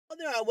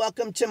there,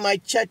 welcome to my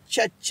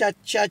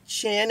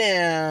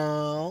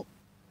channel.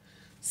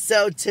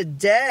 So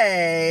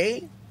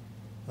today,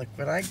 look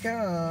what I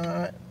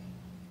got.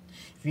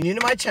 If you're new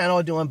to my channel,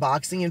 I do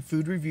unboxing and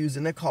food reviews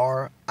in the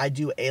car. I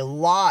do a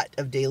lot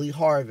of daily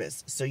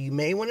harvest. So you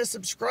may want to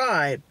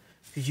subscribe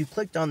because you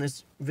clicked on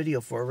this video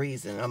for a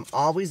reason. I'm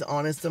always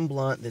honest and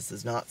blunt. This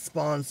is not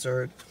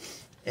sponsored.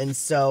 And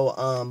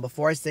so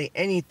before I say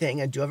anything,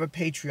 I do have a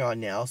Patreon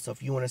now. So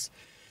if you want to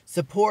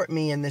support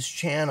me in this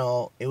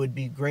channel, it would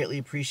be greatly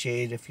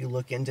appreciated if you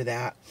look into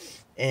that.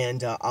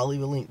 And I'll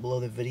leave a link below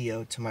the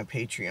video to my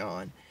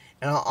Patreon.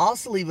 And I'll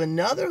also leave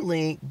another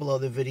link below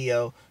the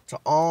video to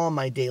all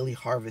my daily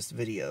harvest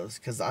videos.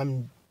 Because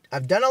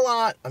I've done a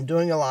lot, I'm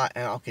doing a lot,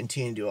 and I'll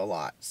continue to do a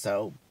lot.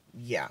 So,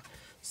 yeah.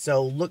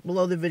 So look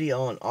below the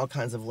video on all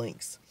kinds of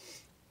links.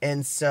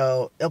 And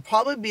so there'll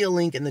probably be a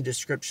link in the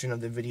description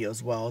of the video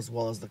as well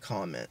as the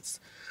comments.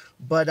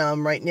 But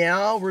right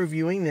now,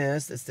 reviewing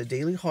this. It's the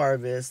Daily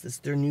Harvest. It's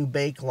their new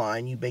bake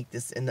line. You bake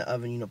this in the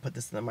oven, put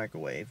this in the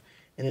microwave.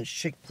 And it's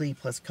chickpea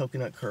plus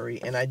coconut curry.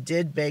 And I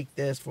did bake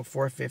this for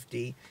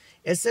 $4.50.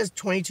 It says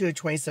 22 to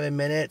 27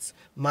 minutes.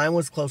 Mine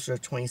was closer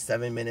to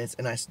 27 minutes.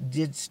 And I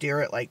did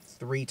stir it like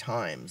 3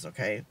 times,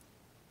 okay?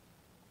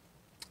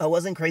 I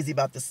wasn't crazy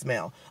about the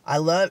smell. I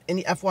love,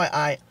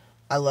 FYI,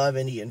 I love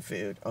Indian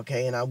food,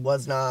 okay? And I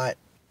was not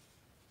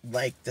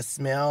like the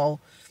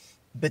smell.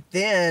 But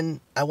then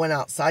I went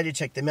outside to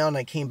check them out and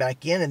I came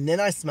back in and then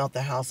I smelled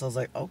the house. I was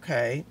like,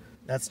 okay,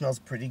 that smells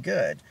pretty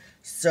good.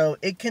 So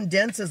it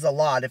condenses a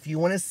lot. If you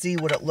want to see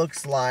what it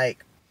looks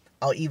like,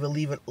 I'll either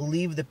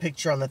leave the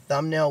picture on the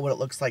thumbnail what it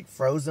looks like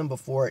frozen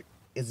before it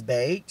is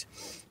baked.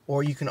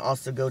 Or you can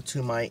also go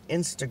to my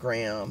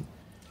Instagram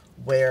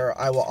where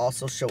I will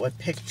also show a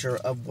picture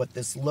of what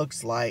this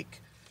looks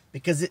like.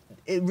 Because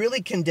it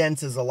really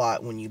condenses a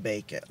lot when you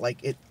bake it.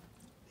 Like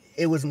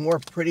it was more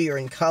prettier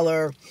in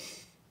color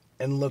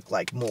and look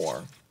like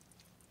more.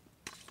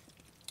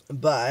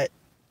 But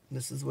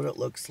this is what it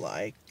looks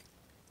like.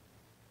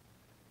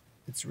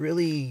 It's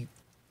really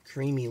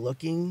creamy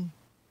looking.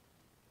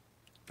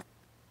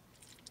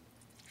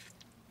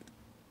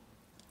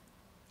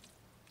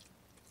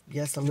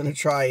 Yes, I'm gonna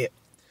try it.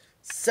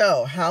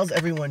 So, how's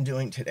everyone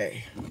doing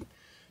today?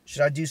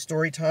 Should I do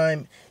story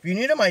time? If you're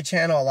new to my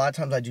channel, a lot of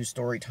times I do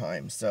story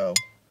time. So,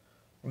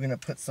 we're gonna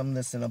put some of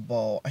this in a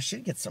bowl. I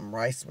should get some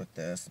rice with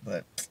this,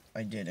 but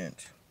I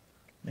didn't.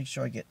 Make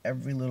sure I get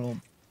every little...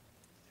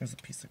 There's a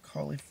piece of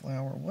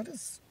cauliflower. What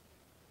is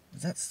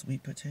that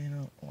sweet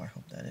potato? Oh, I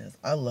hope that is.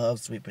 I love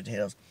sweet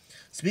potatoes.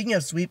 Speaking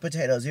of sweet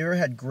potatoes, you ever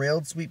had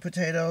grilled sweet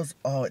potatoes?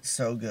 Oh, it's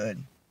so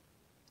good.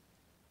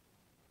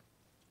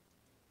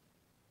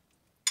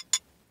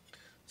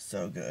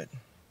 So good.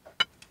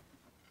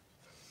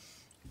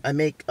 I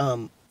make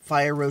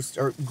fire roast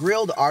or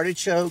grilled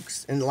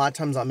artichokes, and a lot of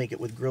times I'll make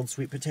it with grilled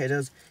sweet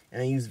potatoes,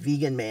 and I use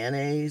vegan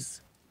mayonnaise.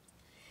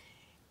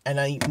 And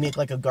I make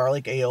like a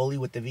garlic aioli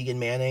with the vegan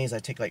mayonnaise. I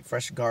take like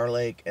fresh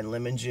garlic and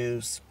lemon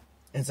juice.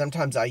 And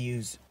sometimes I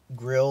use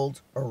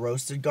grilled or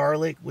roasted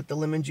garlic with the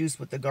lemon juice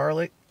with the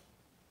garlic.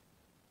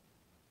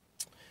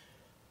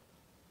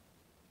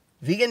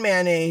 Vegan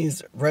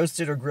mayonnaise,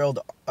 roasted or grilled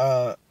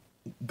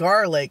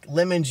garlic,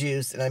 lemon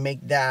juice, and I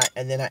make that.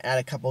 And then I add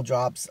a couple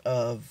drops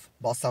of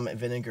balsamic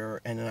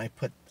vinegar. And then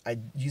I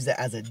use that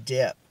as a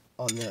dip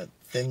on the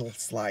thin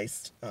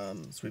sliced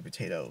sweet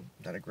potato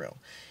that I grill.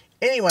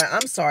 Anyway,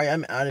 I'm sorry,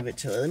 I'm out of it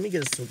too. Let me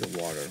get a swig of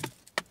water.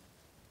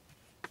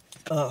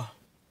 Ugh.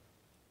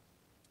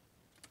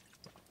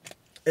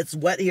 It's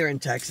wet here in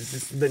Texas.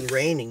 It's been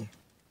raining.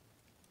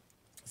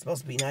 It's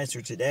supposed to be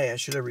nicer today. I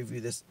should have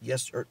reviewed this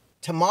yesterday.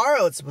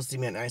 Tomorrow it's supposed to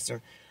be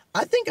nicer.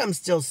 I think I'm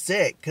still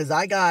sick because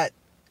I got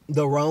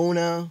the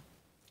Rona,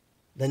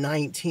 the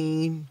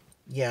 19.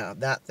 Yeah,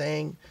 that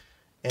thing.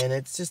 And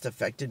it's just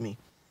affected me.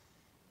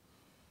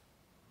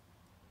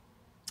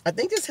 I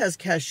think this has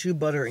cashew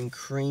butter and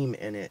cream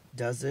in it,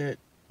 does it?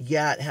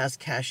 Yeah, it has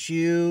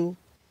cashew,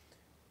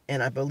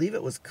 and I believe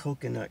it was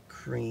coconut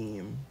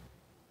cream.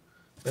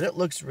 But it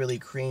looks really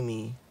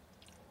creamy.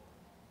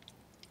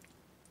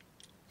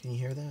 Can you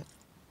hear that?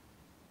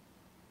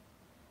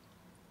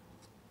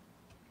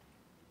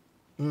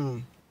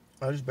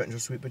 I just bit into a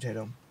sweet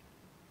potato.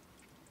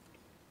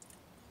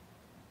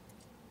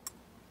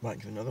 Might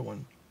do another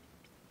one.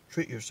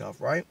 Treat yourself,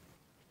 right?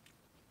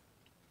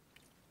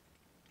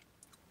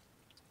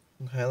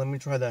 Okay, let me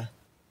try the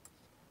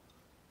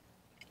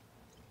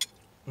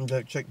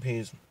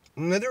chickpeas.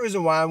 Another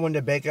reason why I wanted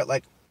to bake it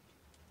like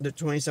the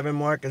 27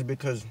 mark is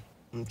because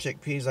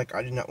chickpeas, like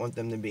I did not want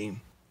them to be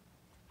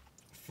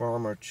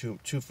firm or too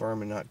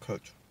firm and not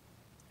cooked.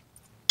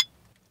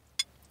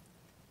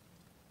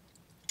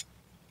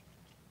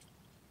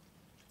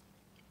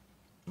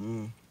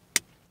 I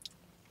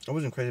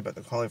wasn't crazy about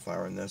the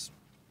cauliflower in this.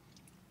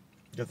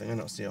 Good thing I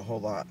don't see a whole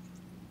lot.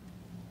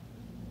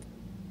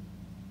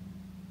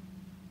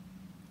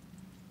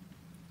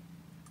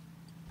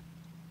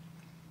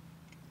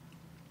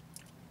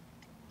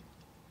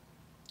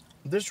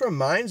 This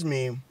reminds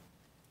me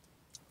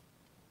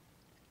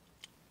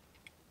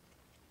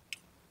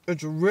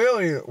It's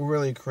really,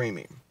 really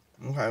creamy.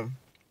 Okay.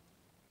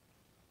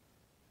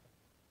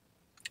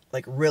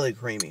 Like, really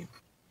creamy.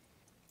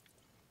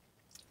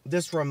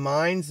 This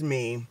reminds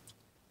me...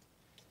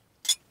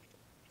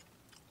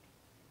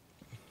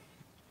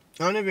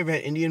 I don't know if you've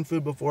had Indian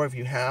food before. If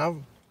you have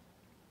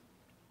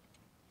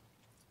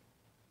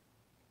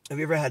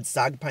you ever had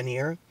saag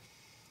paneer?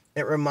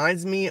 It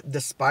reminds me, the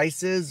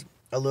spices,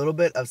 a little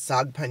bit of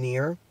saag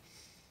paneer,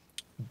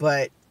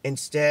 but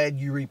instead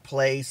you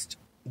replaced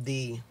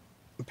the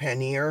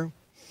paneer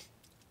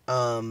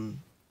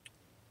and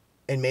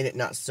made it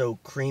not so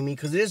creamy,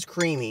 because it is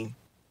creamy,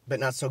 but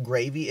not so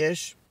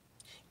gravy-ish.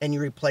 And you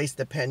replaced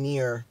the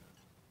paneer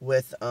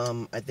with,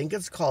 I think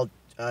it's called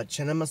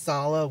chana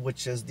masala,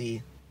 which is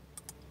the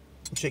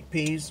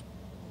chickpeas.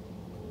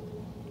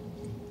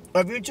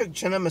 If you took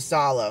chana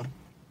masala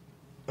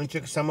and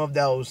took some of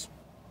those,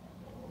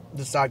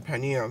 the saag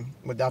paneer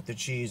without the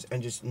cheese,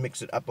 and just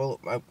mix it up a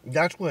little,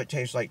 that's what it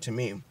tastes like to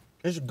me.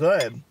 It's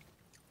good.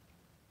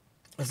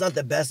 It's not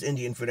the best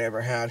Indian food I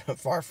ever had.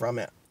 Far from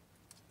it.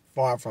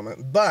 Far from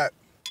it. But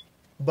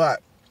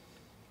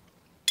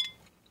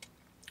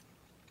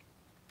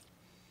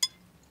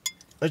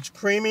it's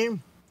creamy.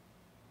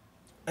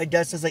 It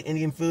does taste like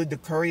Indian food. The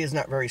curry is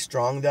not very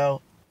strong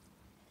though,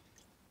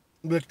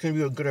 which can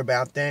be a good or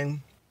bad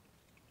thing.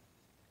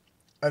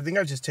 I think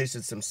I just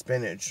tasted some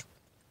spinach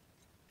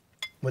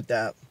with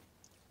that,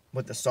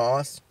 with the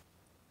sauce.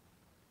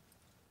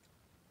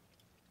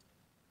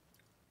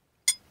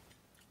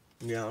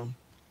 Yeah.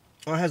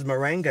 Oh, it has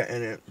moringa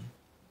in it.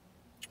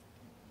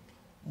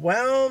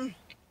 Well,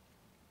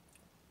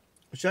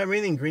 should I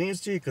read the ingredients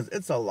to you? Because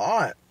it's a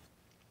lot.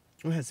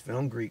 It has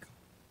fenugreek.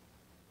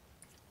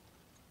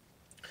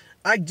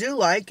 I do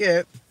like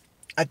it.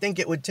 I think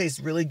it would taste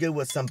really good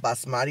with some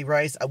basmati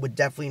rice. I would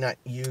definitely not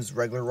use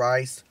regular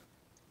rice,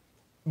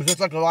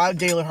 because like a lot of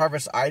Daily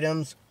Harvest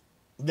items,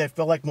 they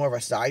feel like more of a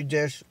side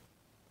dish,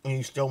 and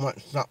you still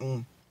want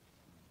something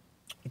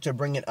to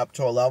bring it up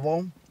to a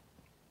level.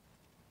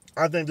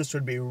 I think this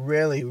would be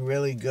really,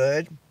 really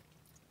good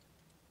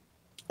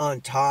on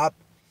top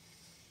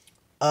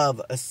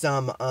of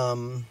some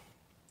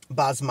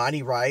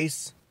basmati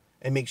rice.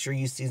 And make sure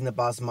you season the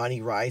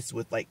basmati rice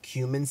with like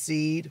cumin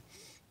seed.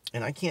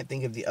 And I can't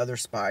think of the other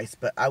spice,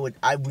 but I would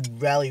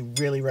really,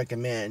 really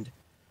recommend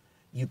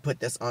you put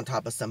this on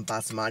top of some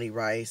basmati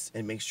rice,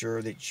 and make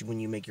sure that when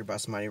you make your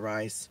basmati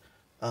rice,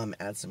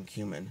 add some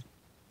cumin.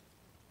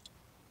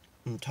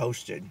 And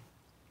toasted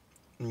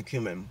and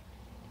cumin.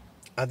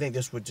 I think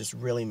this would just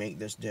really make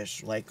this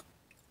dish, like,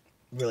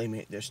 really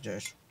make this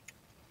dish.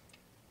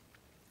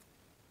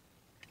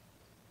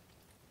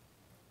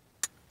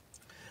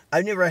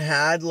 I've never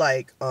had,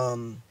 like, a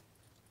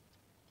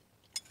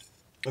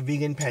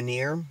vegan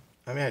paneer.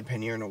 I haven't had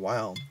paneer in a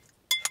while.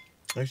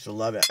 I used to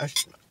love it.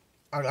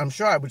 I'm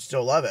sure I would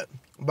still love it,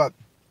 but...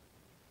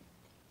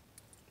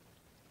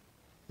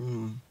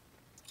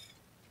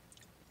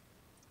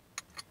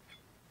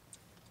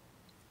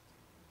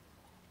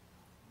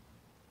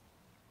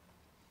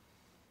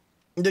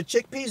 The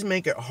chickpeas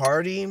make it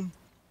hearty,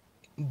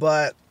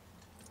 but...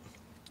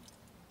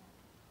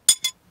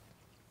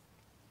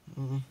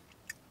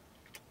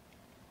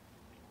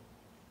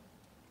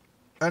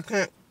 I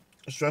can't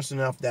stress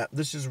enough that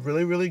this is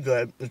really, really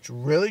good. It's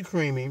really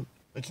creamy.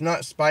 It's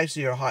not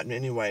spicy or hot in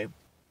any way.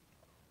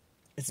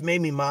 It's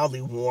made me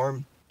mildly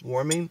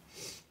warming.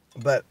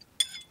 But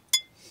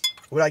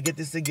would I get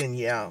this again?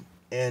 Yeah.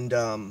 And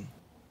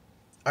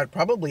I'd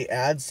probably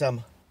add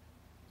some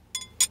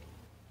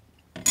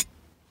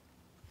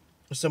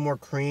more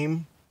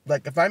cream.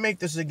 Like, if I make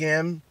this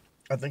again,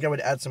 I think I would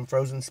add some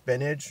frozen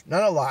spinach.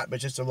 Not a lot, but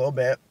just a little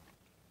bit.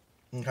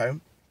 Okay.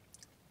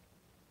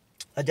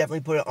 I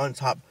definitely put it on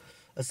top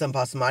of some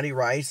basmati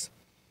rice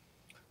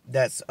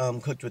that's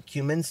cooked with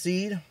cumin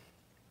seed.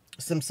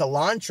 Some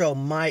cilantro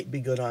might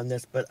be good on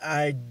this, but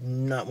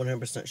I'm not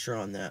 100% sure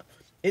on that.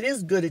 It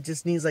is good. It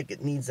just needs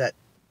that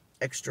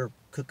extra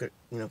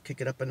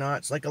kick it up a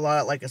notch. Like a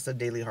lot, like I said,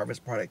 Daily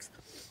Harvest products,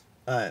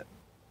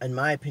 in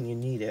my opinion,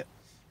 need it.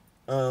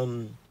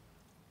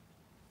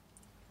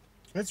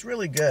 It's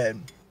really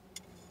good.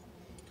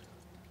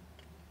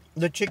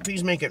 The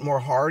chickpeas make it more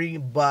hearty,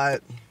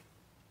 but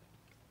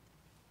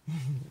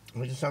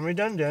which is some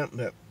redundant,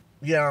 but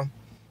yeah.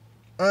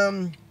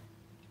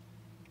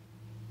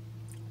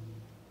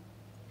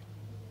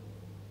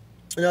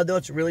 Although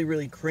it's really,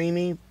 really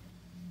creamy,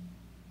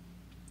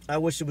 I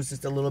wish it was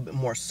just a little bit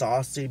more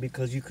saucy,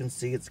 because you can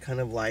see it's kind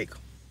of like,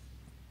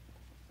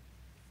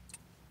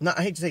 not,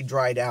 I hate to say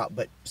dried out,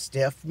 but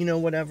stiff,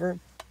 whatever.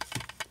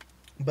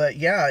 But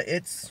yeah,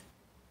 it's,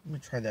 let me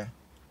try the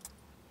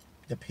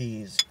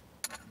peas.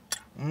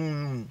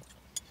 The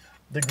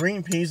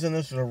green peas in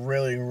this are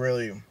really,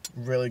 really,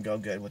 really go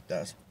good with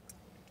this.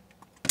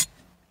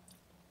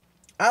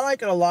 I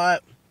like it a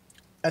lot.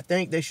 I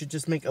think they should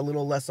just make a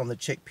little less on the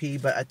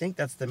chickpea, but I think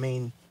that's the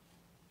main,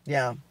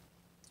 yeah,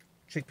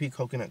 chickpea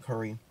coconut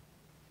curry.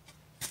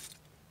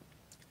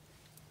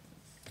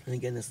 And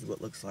again, this is what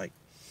it looks like.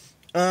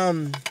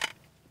 It's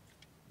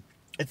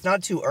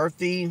not too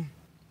earthy.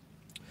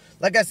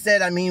 Like I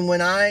said, I mean,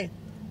 when I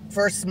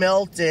first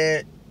smelt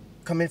it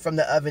coming from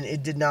the oven,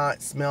 it did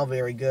not smell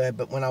very good.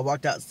 But when I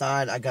walked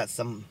outside, I got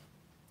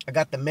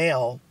the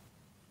mail,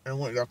 and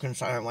went back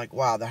inside. I'm like,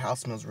 wow, the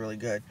house smells really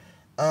good.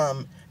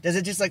 Does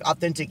it taste like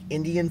authentic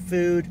Indian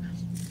food?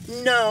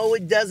 No,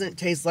 it doesn't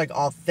taste like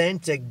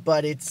authentic,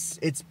 but it's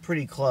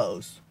pretty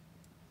close.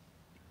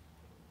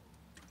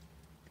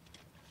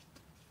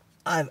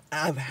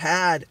 I've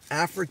had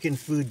African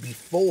food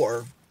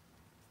before,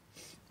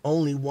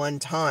 only one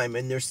time,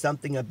 and there's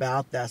something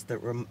about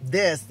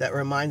that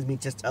reminds me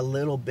just a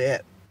little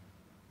bit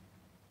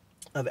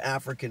of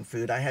African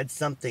food. I had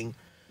something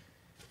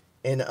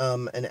in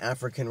an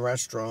African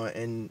restaurant,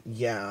 and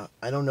yeah,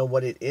 I don't know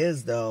what it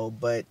is though,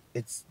 but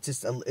it's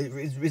just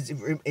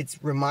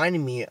it's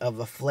reminding me of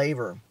a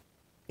flavor,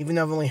 even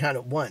though I've only had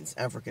it once.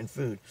 African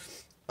food.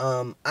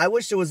 I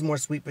wish there was more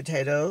sweet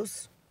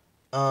potatoes.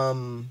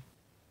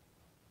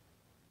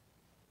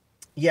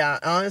 Yeah,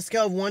 on a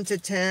scale of 1 to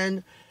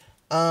 10,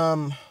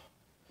 well,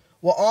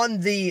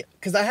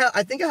 because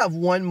I think I have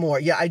one more.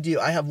 Yeah, I do.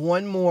 I have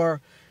one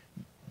more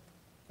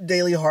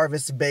Daily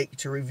Harvest bake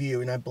to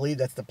review, and I believe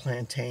that's the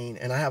plantain,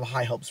 and I have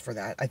high hopes for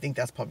that. I think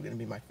that's probably going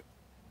to be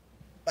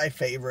my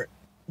favorite.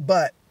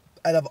 But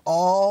out of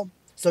all,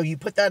 so you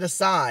put that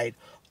aside,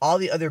 all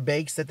the other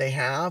bakes that they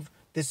have,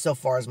 this so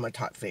far is my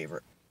top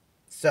favorite.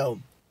 So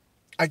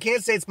I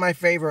can't say it's my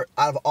favorite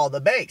out of all the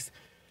bakes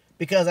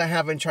because I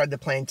haven't tried the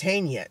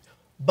plantain yet.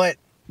 But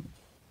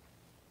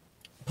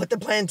put the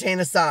plantain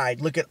aside,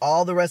 look at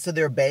all the rest of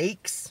their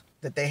bakes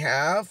that they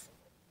have.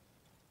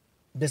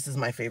 This is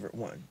my favorite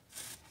one.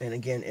 And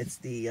again, it's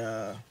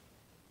the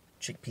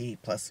chickpea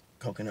plus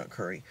coconut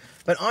curry.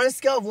 But on a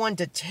scale of 1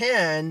 to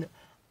 10,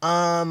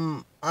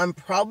 I'm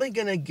probably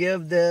going to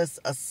give this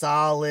a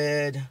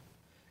solid,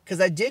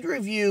 because I did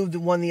review the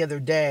one the other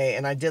day,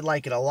 and I did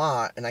like it a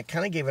lot, and I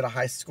kind of gave it a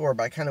high score,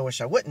 but I kind of wish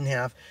I wouldn't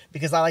have,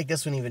 because I like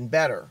this one even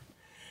better.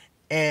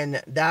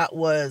 And that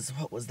was,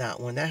 what was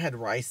that one? That had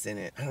rice in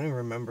it. I don't even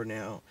remember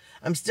now.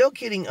 I'm still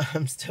getting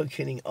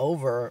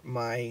over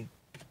my,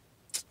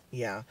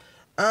 yeah.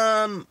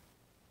 I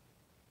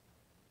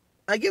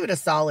give it a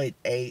solid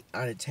 8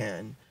 out of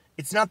 10.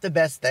 It's not the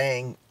best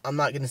thing. I'm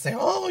not going to say,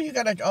 oh,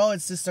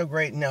 it's just so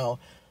great. No.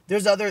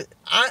 There's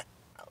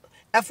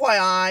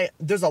FYI,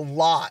 there's a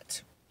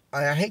lot.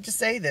 I hate to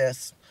say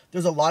this.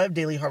 There's a lot of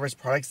Daily Harvest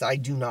products that I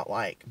do not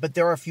like. But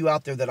there are a few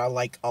out there that I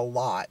like a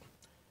lot.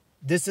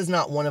 This is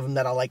not one of them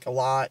that I like a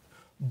lot,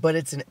 but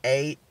it's an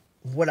 8.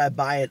 Would I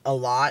buy it a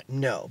lot?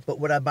 No. But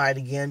would I buy it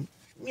again?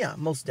 Yeah,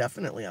 most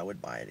definitely I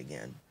would buy it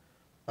again.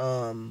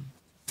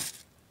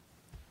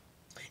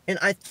 And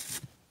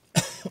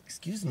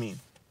excuse me,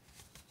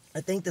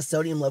 I think the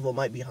sodium level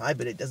might be high,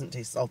 but it doesn't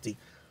taste salty.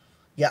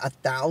 Yeah,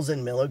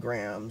 1,000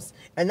 milligrams.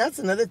 And that's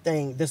another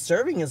thing. The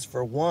serving is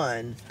for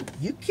one.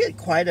 You get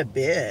quite a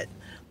bit.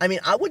 I mean,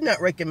 I would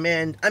not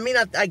recommend,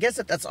 I guess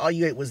if that's all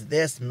you ate was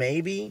this,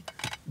 maybe.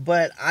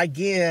 But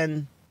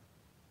again,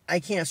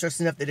 I can't stress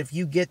enough that if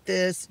you get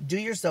this, do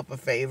yourself a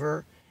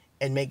favor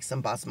and make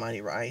some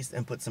basmati rice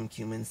and put some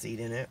cumin seed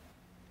in it.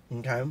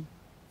 Okay?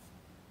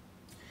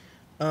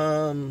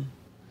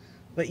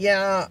 But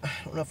yeah, I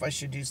don't know if I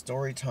should do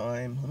story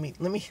time.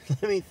 Let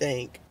me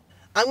think.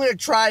 I'm going to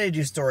try to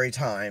do story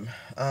time.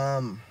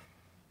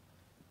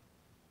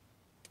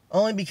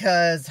 Only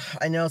because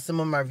I know some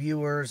of my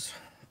viewers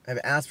have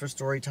asked for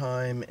story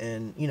time,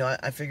 and you know,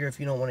 I figure if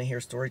you don't want to hear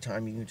story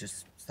time, you can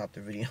just stop the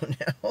video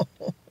now.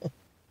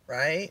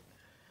 Right?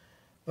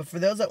 But for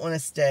those that want to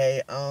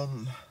stay,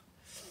 I'm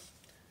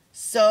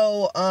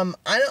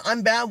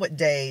bad with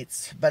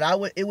dates,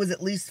 but it was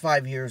at least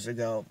 5 years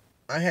ago.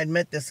 I had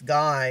met this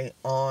guy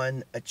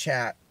on a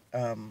chat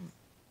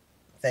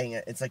thing.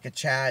 It's like a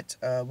chat.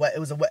 It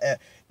was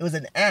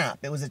an app.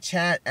 It was a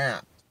chat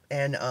app,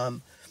 and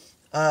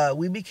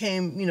we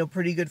became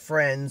pretty good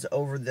friends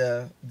over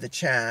the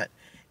chat.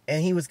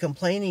 And he was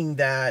complaining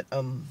that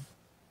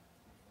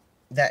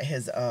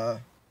his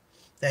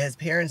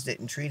parents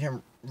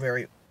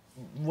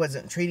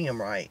wasn't treating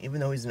him right, even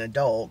though he's an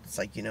adult. It's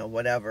like,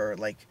 whatever.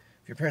 Like,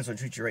 if your parents don't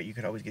treat you right, you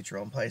could always get your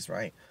own place,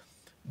 right?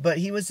 But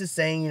he was just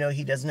saying,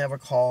 he doesn't have a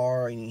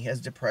car, and he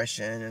has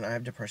depression, and I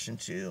have depression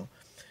too.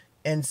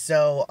 And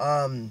so,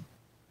 I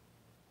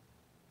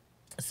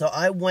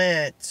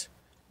went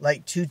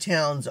like 2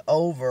 towns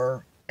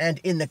over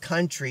and in the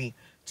country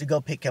to go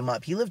pick him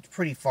up. He lived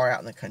pretty far out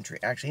in the country,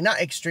 actually.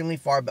 Not extremely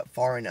far, but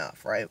far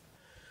enough, right?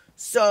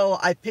 So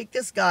I picked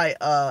this guy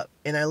up,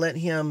 and I let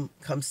him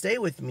come stay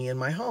with me in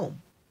my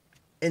home.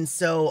 And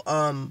so,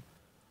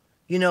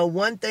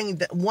 one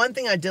thing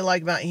I did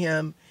like about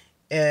him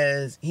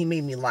is he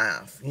made me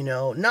laugh,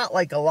 not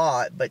like a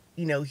lot, but,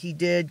 he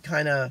did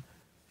kind of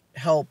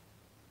help,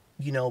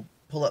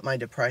 pull up my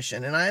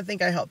depression. And I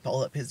think I helped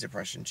pull up his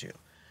depression too.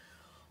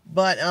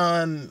 But,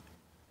 all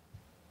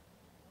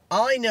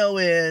I know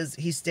is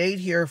he stayed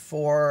here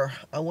for,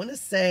 I want to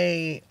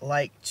say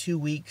like 2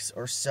 weeks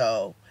or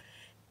so.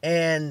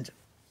 And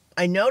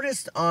I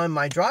noticed on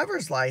my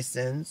driver's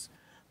license,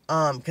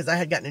 because I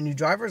had gotten a new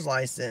driver's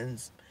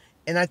license,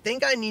 And I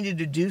think I needed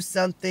to do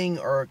something,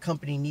 or a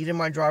company needed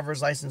my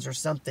driver's license or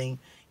something,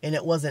 and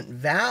it wasn't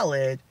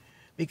valid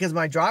because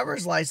my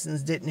driver's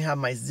license didn't have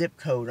my zip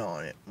code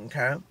on it,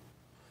 okay?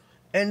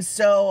 And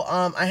so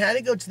I had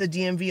to go to the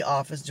DMV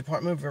office,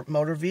 Department of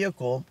Motor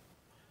Vehicle,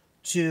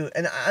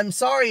 and I'm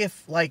sorry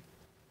if, like,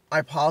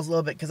 I paused a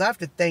little bit, because I have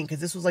to think,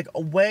 because this was, like,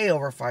 way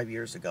over 5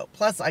 years ago.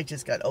 Plus, I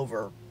just got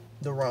over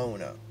the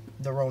Rona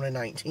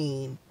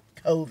 19,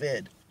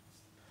 COVID.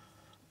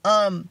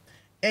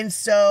 And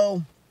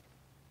so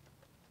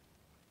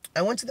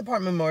I went to the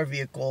Department of Motor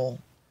Vehicle,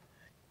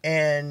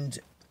 and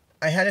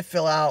I had to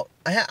fill out,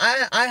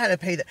 I had to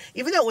pay that.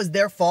 Even though it was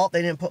their fault,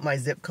 they didn't put my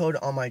zip code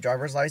on my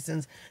driver's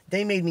license,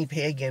 they made me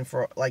pay again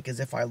for, like, as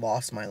if I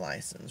lost my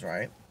license,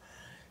 right?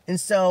 And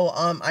so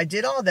I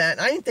did all that,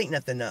 and I didn't think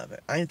nothing of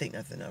it.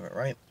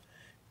 Right?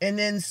 And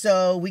then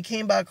so we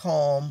came back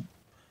home,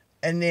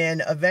 and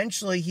then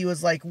eventually he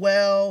was like,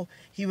 I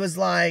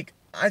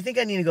think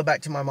I need to go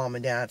back to my mom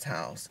and dad's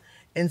house.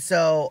 And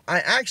so I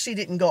actually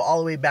didn't go all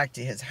the way back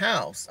to his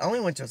house. I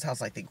only went to his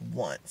house, I think,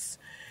 once.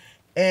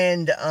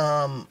 And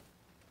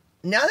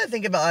now that I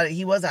think about it,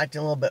 he was acting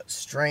a little bit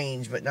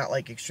strange, but not,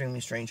 like, extremely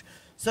strange.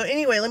 So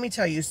anyway, let me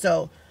tell you.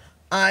 So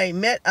I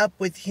met up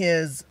with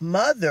his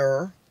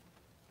mother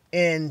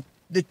in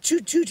the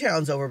two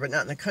towns over, but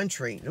not in the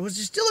country. It was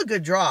just still a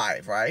good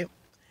drive, right?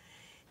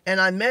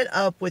 And I met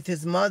up with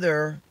his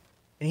mother,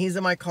 and he's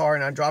in my car,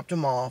 and I dropped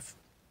him off.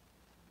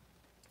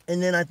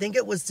 And then I think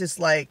it was just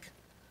like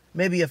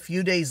maybe a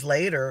few days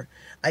later,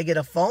 I get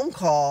a phone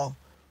call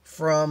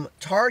from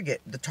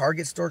Target, the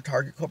Target store,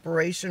 Target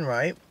Corporation,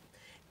 right?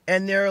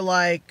 And they're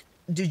like,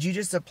 did you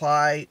just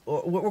apply?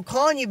 We're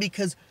calling you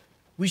because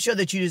we showed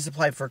that you just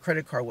applied for a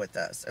credit card with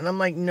us. And I'm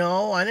like,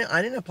 no, I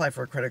didn't apply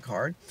for a credit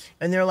card.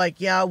 And they're like,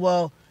 yeah,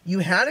 well, you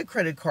had a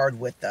credit card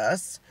with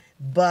us,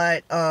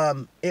 but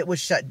it was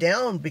shut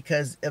down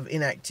because of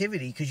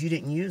inactivity, because you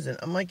didn't use it.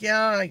 I'm like,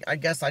 yeah, I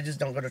guess I just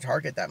don't go to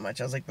Target that much.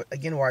 I was like, but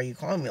again, why are you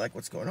calling me? Like,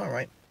 what's going on,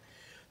 right?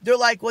 They're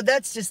like, well,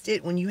 that's just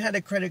it. When you had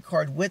a credit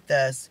card with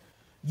us,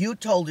 you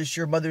told us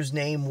your mother's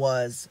name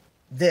was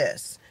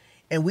this.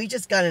 And we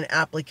just got an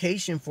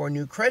application for a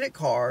new credit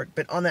card,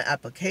 but on the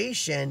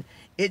application,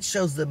 it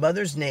shows the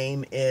mother's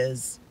name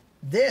is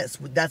this.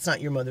 That's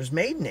not your mother's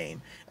maiden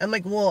name. I'm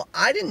like, well,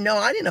 I didn't know.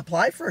 I didn't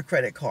apply for a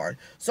credit card.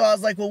 So I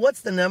was like, well, what's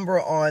the number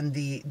on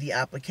the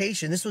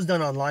application? This was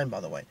done online,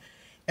 by the way.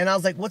 And I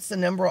was like, what's the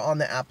number on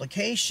the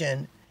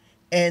application?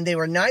 And they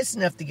were nice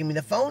enough to give me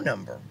the phone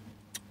number.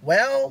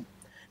 Well,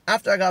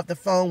 after I got off the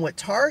phone with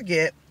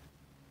Target,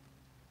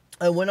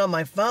 I went on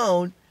my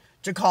phone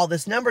to call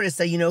this number to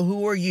say,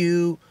 who are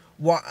you?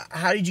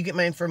 How did you get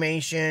my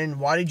information?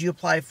 Why did you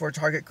apply for a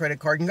Target credit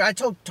card? And I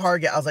told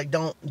Target, I was like,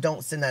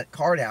 don't send that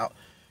card out,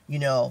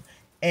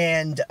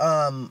 And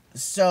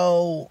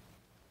so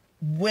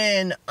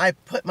when I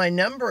put my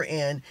number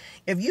in,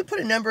 if you put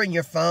a number in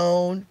your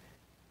phone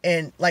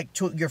and like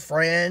to your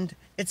friend,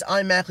 it's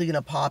automatically going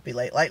to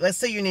populate. Like, let's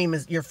say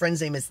your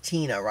friend's name is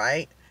Tina,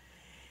 right?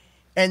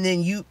 And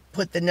then you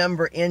put the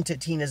number into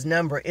Tina's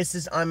number, it's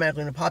just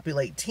automatically going to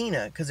populate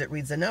Tina because it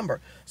reads the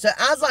number. So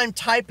as I'm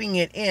typing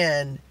it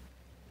in,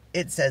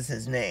 it says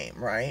his name,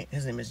 right?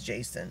 His name is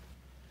Jason.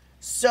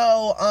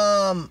 So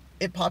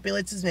it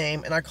populates his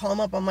name, and I call him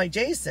up. I'm like,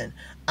 Jason,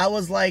 I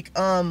was like,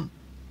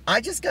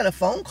 I just got a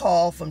phone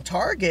call from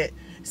Target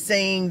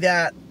saying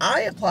that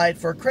I applied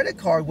for a credit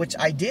card, which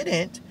I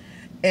didn't,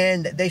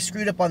 and they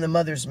screwed up on the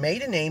mother's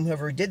maiden name,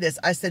 whoever did this.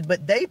 I said,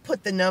 but they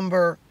put the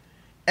number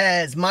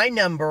as my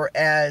number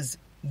as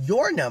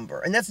your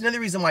number. And that's another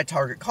reason why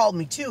Target called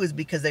me too, is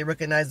because they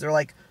recognized,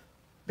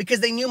 because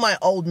they knew my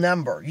old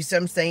number. You see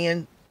what I'm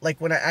saying? Like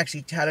when I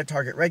actually had a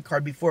Target Red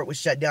card before it was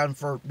shut down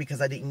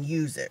because I didn't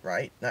use it,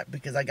 right? Not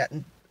because I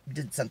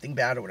did something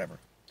bad or whatever.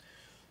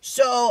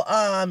 So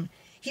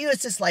he was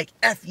just like,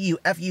 F you.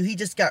 He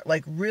just got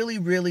like really,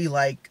 really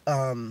like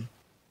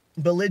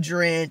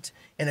belligerent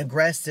and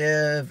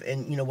aggressive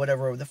and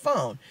whatever over the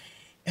phone.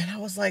 And I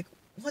was like,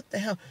 what the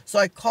hell? So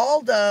I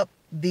called up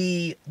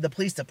the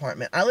police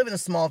department. I live in a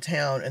small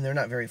town, and they're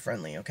not very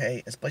friendly,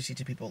 okay? Especially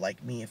to people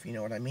like me, if you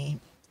know what I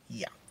mean.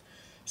 Yeah.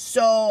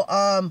 So,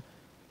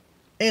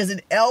 it was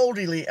an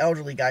elderly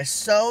guy,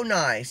 so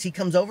nice. He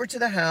comes over to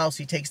the house,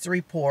 he takes the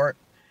report,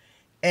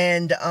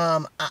 and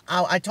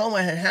I told him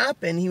what had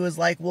happened. He was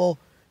like, well,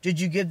 did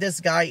you give this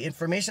guy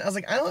information? I was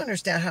like, I don't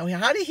understand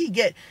how did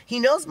he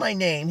knows my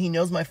name, he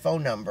knows my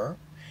phone number,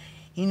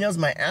 he knows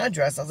my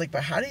address. I was like,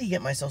 but how did he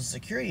get my social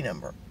security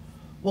number?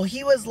 Well,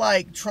 he was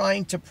like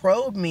trying to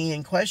probe me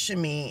and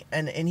question me,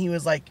 and he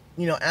was like,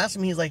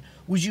 asking me, he's like,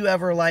 would you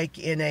ever like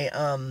in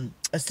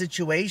a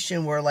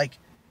situation where like,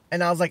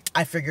 and I was like,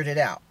 I figured it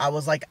out. I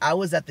was like, I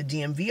was at the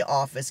DMV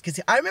office, because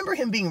I remember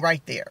him being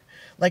right there.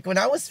 Like when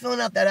I was filling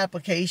out that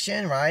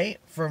application, right,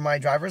 for my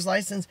driver's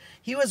license,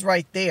 he was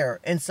right there.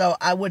 And so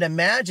I would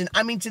imagine,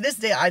 to this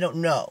day, I don't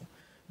know,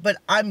 but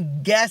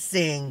I'm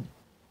guessing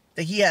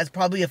that he has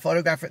probably a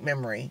photographic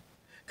memory,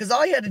 because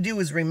all he had to do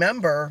was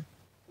remember.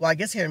 Well, I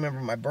guess he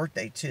remembered my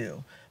birthday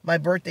too. My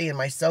birthday and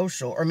my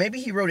social. Or maybe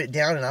he wrote it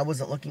down and I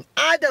wasn't looking.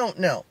 I don't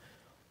know.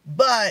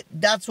 But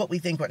that's what we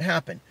think would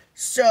happen.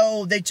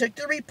 So they took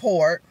the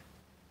report,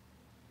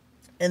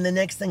 and the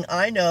next thing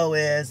I know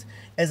is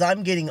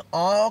I'm getting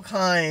all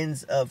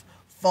kinds of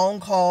phone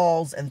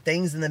calls and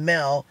things in the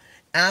mail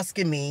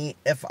asking me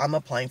if I'm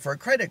applying for a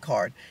credit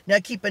card. Now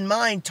keep in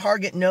mind,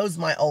 Target knows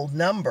my old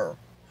number.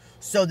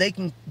 So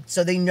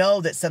they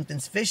know that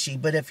something's fishy.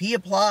 But if he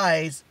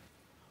applies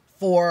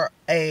for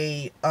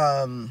a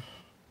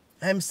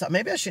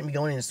maybe I shouldn't be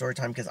going into story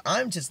time because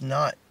I'm just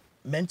not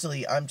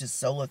mentally, I'm just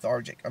so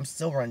lethargic. I'm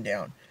still run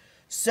down.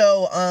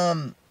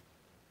 So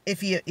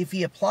if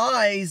he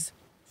applies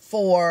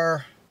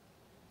for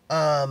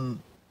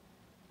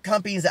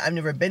companies that I've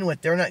never been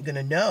with, they're not going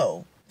to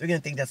know. They're going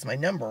to think that's my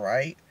number,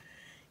 right?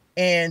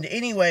 And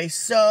anyway,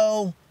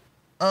 so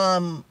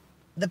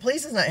the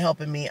police is not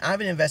helping me. I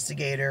have an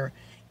investigator,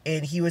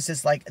 and he was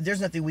just like,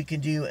 there's nothing we can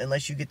do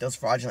unless you get those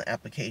fraudulent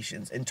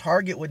applications. And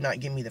Target would not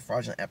give me the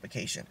fraudulent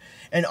application.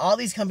 And all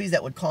these companies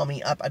that would call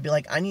me up, I'd be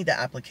like, I need that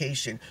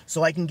application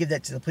so I can give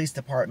that to the police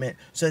department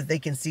so that they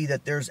can see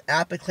that there's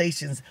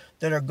applications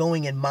that are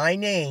going in my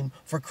name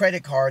for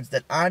credit cards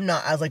that I'm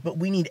not. I was like, but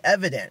we need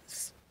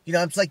evidence. You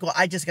know, I'm just like, well,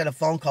 I just got a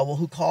phone call. Well,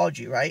 who called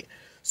you, right?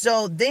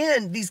 So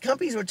then these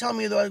companies were telling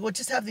me, they're like, well,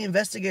 just have the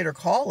investigator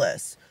call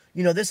us.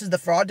 You know, this is the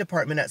fraud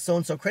department at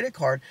so-and-so credit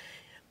card.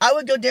 I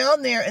would go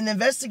down there and the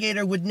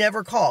investigator would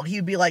never call. He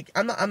would be like,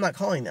 I'm not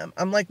calling them.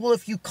 I'm like, well,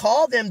 if you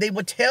call them, they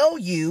would tell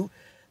you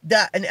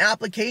that an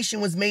application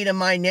was made in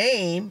my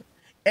name,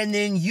 and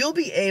then you'll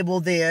be able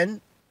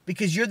then,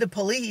 because you're the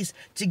police,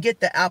 to get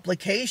the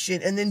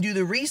application and then do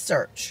the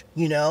research,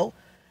 you know?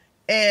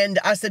 And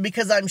I said,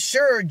 because I'm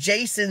sure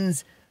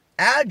Jason's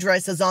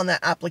address is on that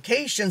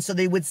application, so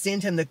they would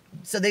send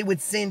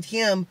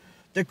him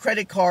the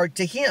credit card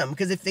to him,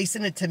 because if they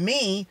send it to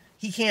me,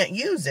 he can't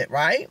use it,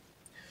 right?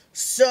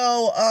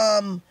 So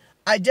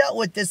I dealt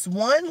with this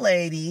one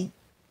lady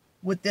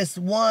with this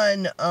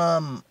one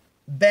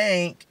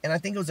bank, and I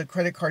think it was a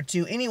credit card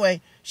too.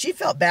 Anyway, she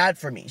felt bad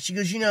for me. She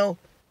goes, you know,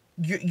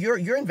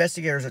 your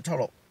investigator is a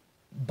total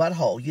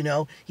butthole, you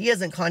know. He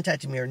hasn't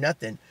contacted me or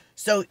nothing.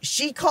 So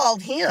she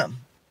called him.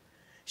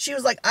 She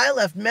was like, I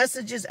left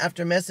messages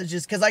after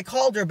messages, because I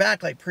called her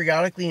back like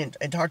periodically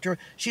and talked to her.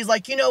 She's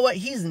like, you know what?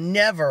 He's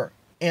never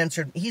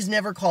answered. He's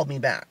never called me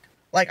back.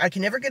 Like, I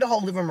can never get a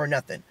hold of him or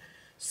nothing.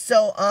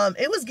 So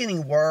it was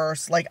getting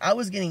worse. Like, I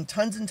was getting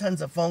tons and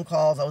tons of phone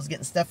calls. I was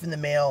getting stuff in the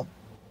mail.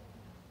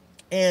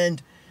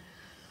 And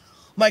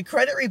my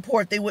credit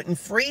report, they wouldn't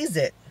freeze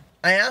it.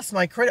 I asked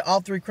all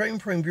three credit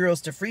reporting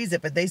bureaus to freeze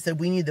it, but they said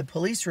we need the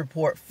police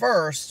report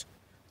first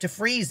to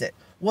freeze it.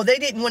 Well, they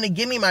didn't want to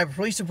give me my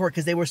police report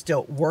because they were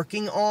still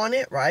working on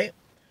it, right?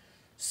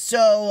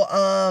 So,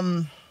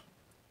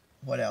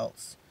 what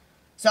else?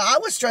 So I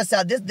was stressed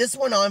out. This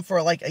went on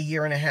for like a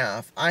year and a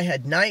half. I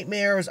had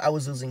nightmares. I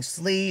was losing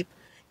sleep.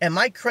 And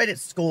my credit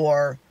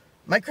score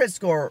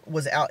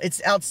was out.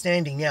 It's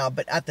outstanding now,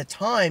 but at the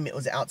time it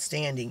was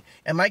outstanding.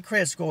 And my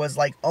credit score was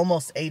like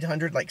almost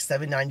 800, like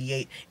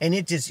 798. And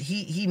it just,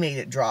 he made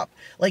it drop.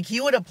 Like, he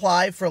would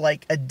apply for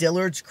like a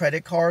Dillard's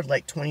credit card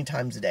like 20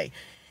 times a day.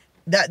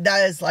 That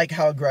is like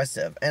how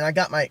aggressive. And I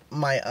got my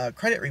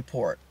credit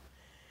report.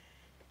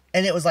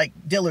 And it was like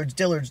Dillard's,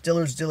 Chase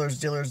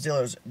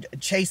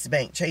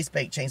Bank.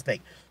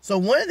 So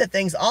one of the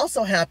things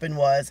also happened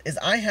is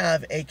I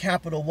have a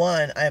Capital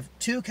One. I have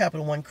 2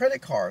 Capital One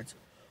credit cards.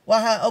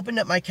 Well, I opened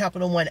up my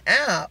Capital One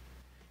app,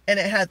 and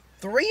it had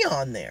 3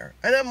 on there.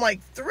 And I'm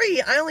like,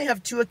 3? I only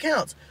have 2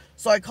 accounts.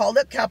 So I called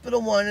up Capital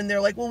One, and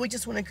they're like, well, we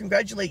just want to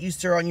congratulate you,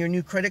 sir, on your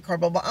new credit card,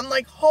 blah, blah. I'm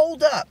like,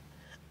 hold up.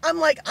 I'm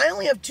like, I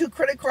only have 2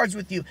 credit cards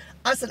with you.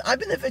 I said, I've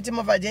been the victim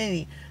of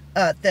identity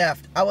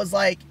theft. I was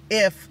like,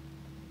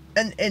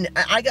 And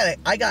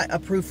I got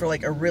approved for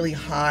like a really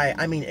high,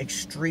 I mean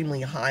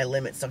extremely high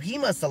limit. So he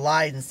must have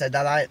lied and said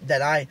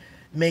that I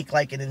make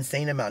like an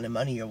insane amount of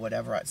money or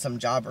whatever at some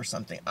job or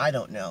something. I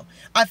don't know.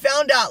 I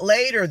found out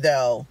later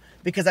though,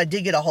 because I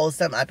did get a hold of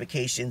some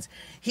applications.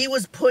 He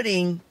was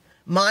putting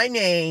my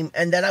name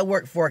and that I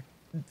work for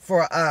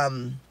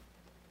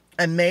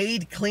a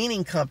maid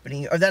cleaning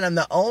company, or that I'm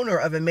the owner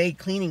of a maid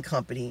cleaning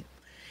company.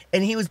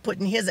 And he was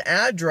putting his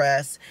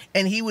address,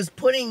 and he was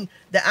putting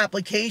the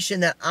application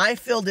that I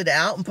filled it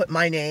out and put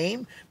my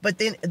name, but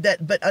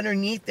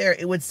underneath there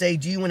it would say,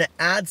 do you want to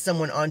add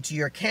someone onto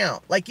your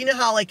account? Like, you know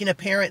how like in a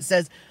parent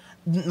says,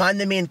 I'm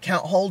the main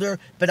account holder,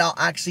 but I'll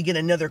actually get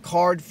another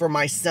card for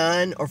my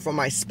son or for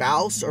my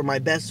spouse or my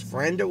best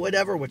friend or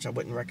whatever, which I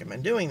wouldn't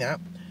recommend doing that.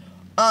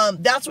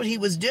 That's what he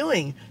was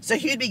doing. So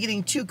he'd be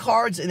getting 2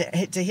 cards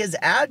to his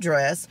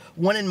address,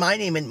 one in my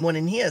name and one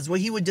in his. Well,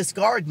 he would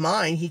discard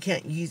mine. He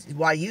can't use,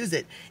 why use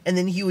it? And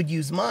then he would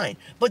use mine.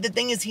 But the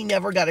thing is, he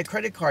never got a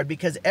credit card,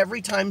 because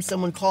every time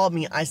someone called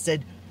me, I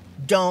said,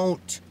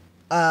 don't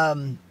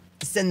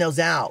send those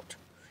out.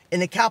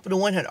 And the Capital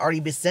One had already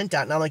been sent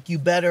out. And I'm like, you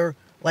better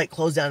like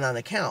close down an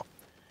account.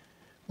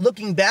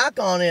 Looking back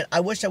on it,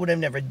 I wish I would have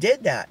never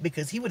did that,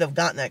 because he would have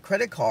gotten that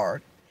credit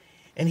card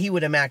and he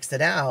would have maxed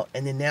it out,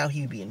 and then now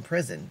he'd be in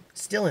prison,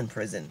 still in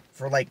prison,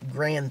 for like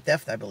grand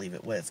theft, I believe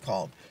it was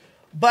called.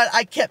 But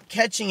I kept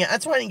catching it.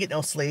 That's why I didn't get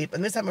no sleep.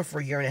 And this happened for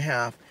a year and a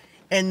half.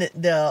 And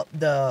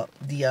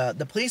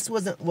the police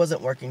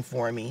wasn't working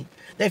for me.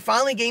 They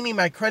finally gave me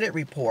my credit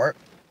report,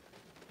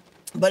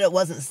 but it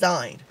wasn't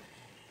signed,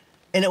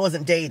 and it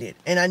wasn't dated.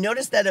 And I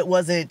noticed that it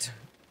wasn't.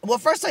 Well,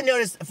 first I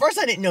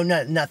didn't know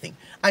nothing.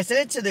 I sent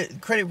it to the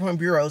credit reporting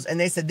bureaus, and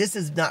they said this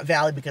is not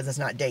valid because it's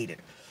not dated.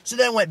 So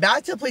then I went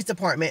back to the police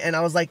department, and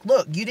I was like,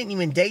 look, you didn't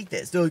even date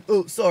this. They're like,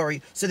 oh,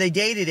 sorry. So they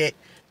dated it.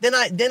 Then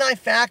I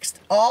faxed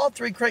all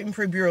 3 credit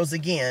reporting bureaus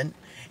again,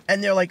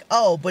 and they're like,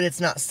 oh, but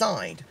it's not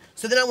signed.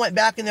 So then I went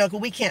back, and they're like,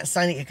 well, we can't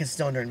sign it because it's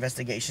still under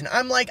investigation.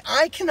 I'm like,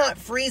 I cannot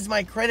freeze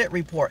my credit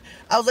report.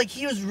 I was like,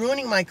 he was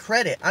ruining my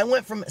credit. I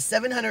went from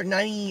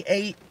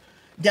 798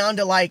 down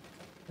to like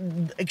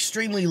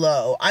extremely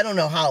low. I don't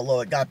know how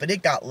low it got, but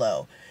it got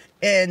low.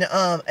 And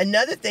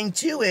another thing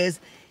too is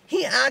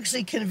he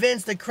actually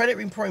convinced the credit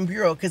reporting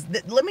bureau, because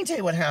let me tell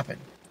you what happened.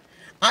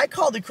 I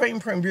called the credit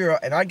reporting bureau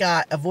and I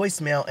got a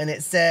voicemail, and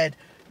it said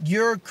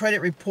your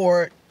credit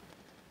report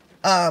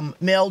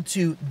mailed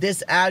to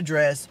this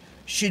address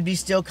should be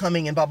still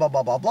coming in, blah blah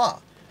blah blah blah.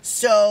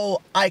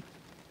 So I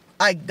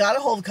got a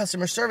hold of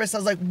customer service. I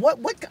was like, what?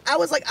 I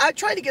was like, I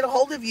tried to get a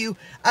hold of you.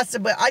 I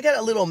said, but I got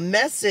a little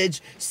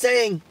message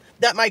saying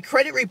that my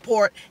credit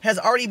report has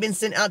already been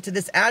sent out to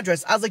this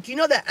address. I was like, you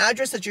know that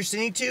address that you're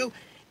sending to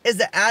is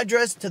the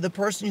address to the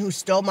person who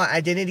stole my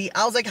identity?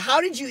 I was like, how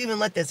did you even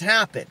let this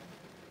happen?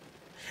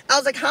 I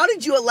was like, how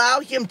did you allow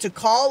him to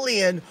call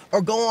in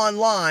or go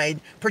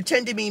online,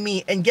 pretend to be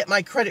me, and get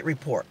my credit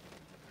report?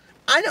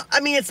 I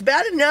mean, it's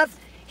bad enough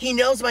he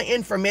knows my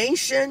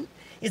information.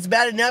 It's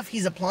bad enough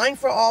he's applying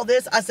for all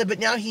this. I said, but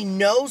now he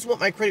knows what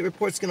my credit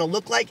report's going to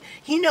look like.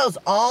 He knows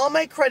all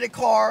my credit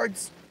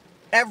cards,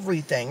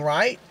 everything,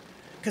 right?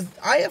 Because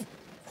I have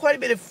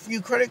quite a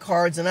few credit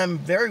cards, and I'm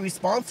very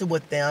responsive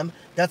with them.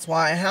 That's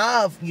why I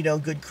have,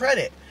 good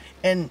credit.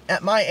 And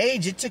at my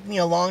age, it took me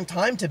a long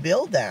time to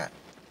build that,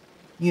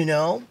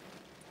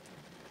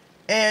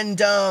 And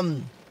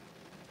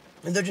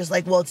they're just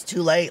like, well, it's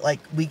too late.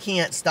 Like, we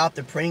can't stop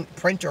the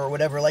printer or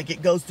whatever. Like,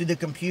 it goes through the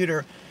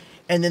computer,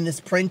 and then this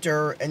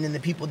printer, and then the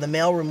people in the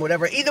mailroom,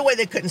 whatever. Either way,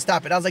 they couldn't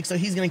stop it. I was like, so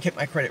he's going to keep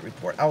my credit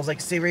report. I was like,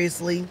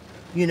 seriously?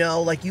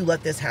 Like, you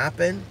let this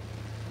happen?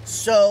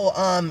 So,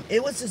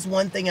 it was just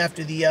one thing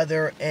after the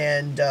other,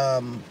 and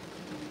I'm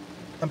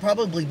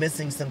probably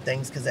missing some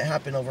things because it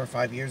happened over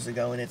 5 years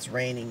ago, and it's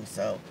raining,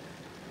 so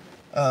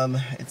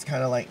it's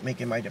kind of like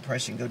making my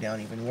depression go down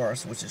even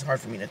worse, which is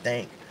hard for me to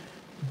think.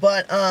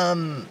 But,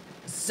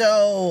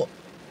 so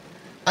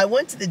I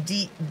went to the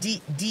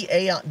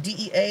DEA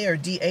or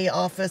DA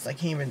office. I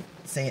can't even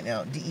say it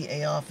now.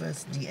 DEA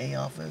office, DA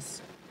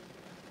office.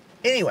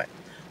 Anyway,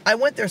 I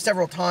went there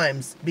several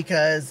times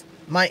because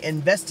my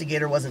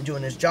investigator wasn't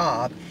doing his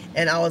job,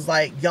 and I was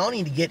like, y'all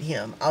need to get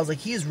him. I was like,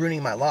 he is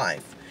ruining my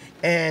life.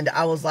 And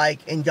I was like,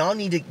 and y'all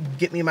need to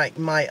get me my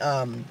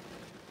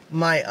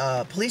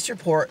police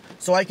report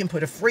so I can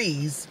put a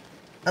freeze.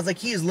 I was like,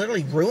 he is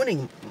literally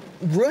ruining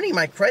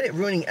my credit,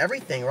 ruining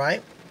everything,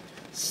 right?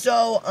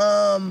 So,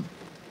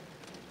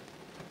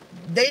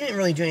 they didn't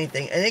really do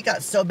anything, and it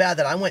got so bad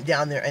that I went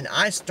down there and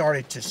I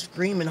started to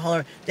scream and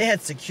holler. They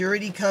had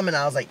security come, and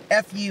I was like,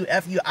 F you.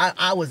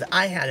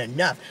 I had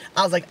enough.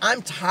 I was like,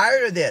 I'm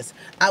tired of this.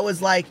 I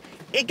was like,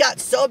 it got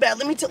so bad.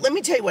 Let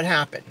me tell you what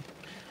happened.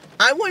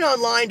 I went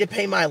online to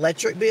pay my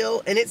electric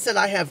bill, and it said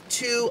I have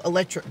 2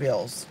 electric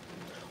bills.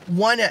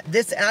 One at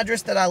this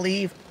address that I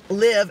live,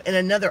 and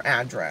another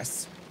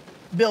address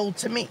billed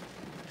to me.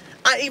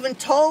 I even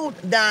told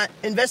that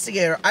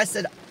investigator, I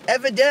said,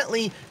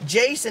 evidently,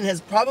 Jason has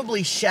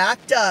probably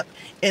shacked up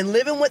and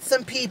living with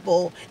some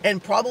people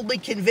and probably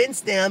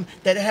convinced them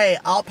that, hey,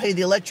 I'll pay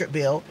the electric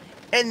bill.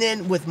 And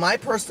then with my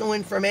personal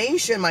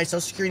information, my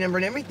social security number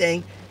and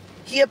everything,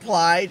 he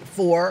applied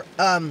for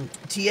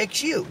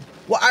TXU.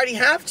 Well, I already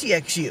have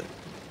TXU.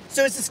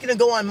 So it's just going to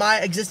go on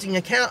my existing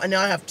account, and now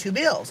I have 2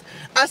 bills.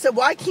 I said,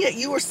 why can't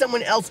you or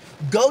someone else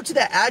go to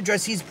that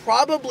address? He's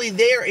probably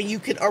there, and you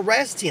could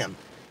arrest him.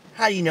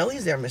 How do you know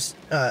he's there, I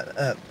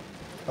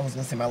was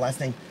going to say my last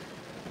name,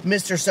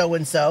 Mr.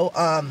 So-and-so,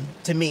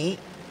 to me.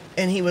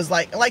 And he was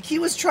like he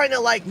was trying to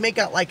like make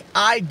out like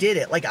I did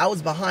it, like I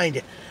was behind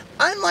it.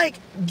 I'm like,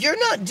 you're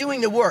not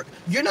doing the work.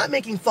 You're not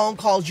making phone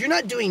calls. You're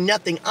not doing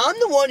nothing. I'm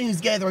the one who's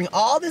gathering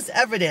all this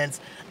evidence.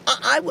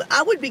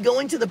 I would be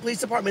going to the police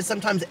department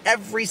sometimes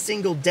every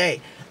single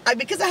day.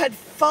 Because I had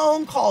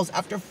phone calls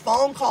after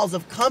phone calls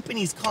of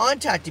companies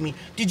contacting me.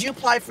 Did you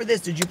apply for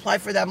this? Did you apply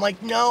for that? I'm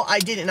like, no, I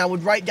didn't. And I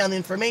would write down the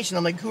information.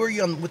 I'm like, who are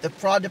you? I'm with the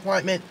fraud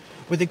department,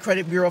 with the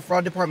credit bureau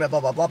fraud department, blah,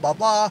 blah, blah, blah,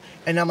 blah.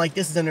 And I'm like,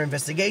 this is under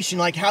investigation.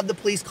 Like, have the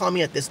police call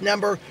me at this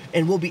number,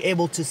 and we'll be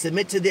able to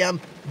submit to them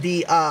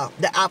the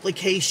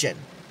application.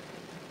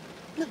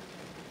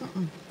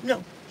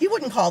 No, he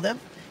wouldn't call them.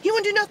 He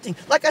wouldn't do nothing.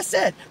 Like I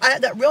said, I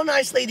had that real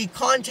nice lady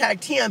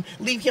contact him,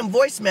 leave him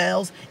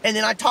voicemails, and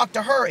then I talked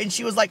to her, and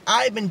she was like,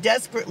 I've been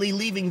desperately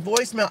leaving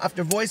voicemail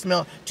after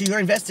voicemail to your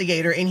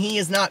investigator, and he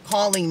is not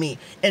calling me.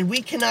 And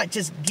we cannot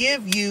just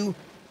give you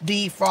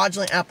the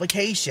fraudulent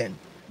application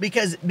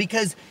because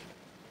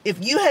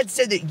If you had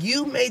said that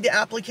you made the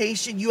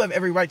application, you have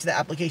every right to the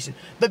application.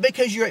 But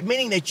because you're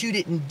admitting that you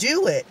didn't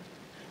do it,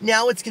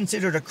 now it's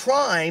considered a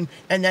crime,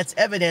 and that's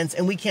evidence,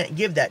 and we can't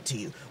give that to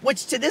you.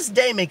 Which to this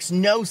day makes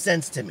no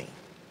sense to me.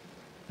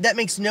 That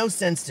makes no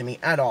sense to me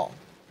at all.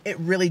 It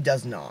really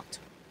does not.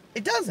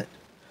 It doesn't.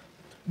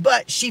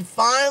 But she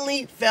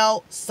finally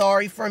felt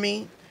sorry for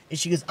me. And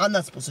she goes, I'm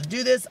not supposed to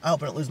do this. I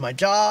hope I don't lose my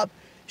job.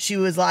 She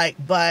was like,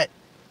 but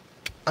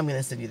I'm going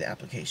to send you the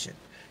application.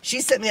 She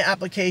sent me an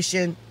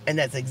application, and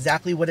that's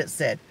exactly what it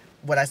said.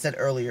 What I said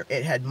earlier.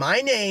 It had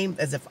my name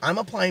as if I'm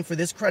applying for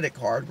this credit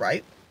card,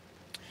 right?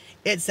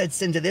 It said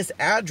send to this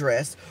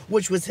address,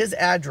 which was his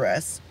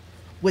address,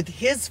 with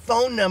his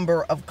phone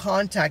number of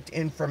contact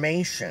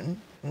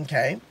information,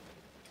 okay?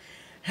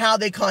 How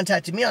they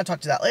contacted me, I'll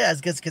talk to that later. I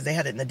guess because they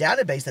had it in the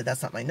database that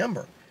that's not my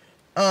number.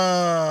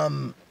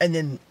 And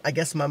then I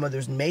guess my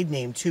mother's maiden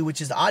name too, which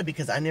is odd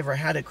because I never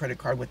had a credit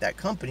card with that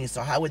company.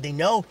 So how would they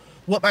know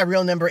what my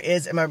real number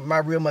is and my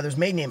real mother's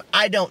maiden name?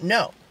 I don't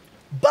know.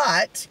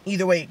 But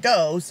either way it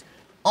goes,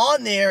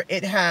 on there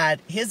it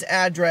had his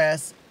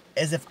address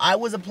as if I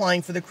was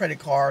applying for the credit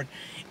card.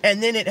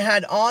 And then it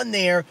had on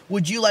there,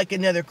 would you like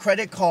another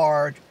credit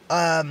card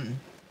to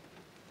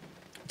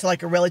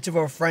like a relative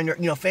or a friend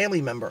or,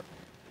 family member?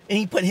 And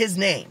he put his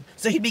name.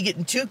 So he'd be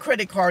getting 2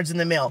 credit cards in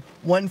the mail.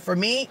 One for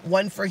me,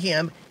 one for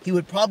him. He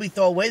would probably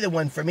throw away the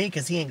one for me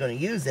because he ain't going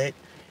to use it.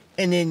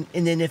 And then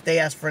if they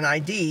ask for an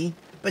ID,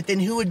 but then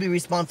who would be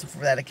responsible for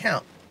that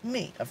account?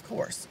 Me, of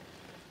course.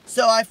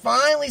 So I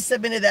finally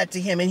submitted that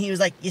to him, and he was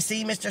like, you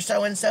see, Mr.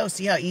 So-and-so,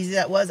 see how easy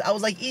that was? I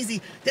was like,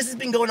 easy. This has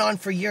been going on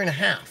for a year and a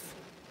half.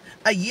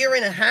 A year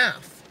and a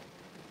half.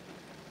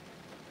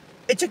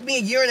 It took me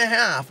a year and a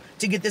half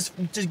to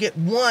get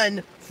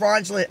one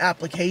fraudulent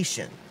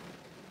application.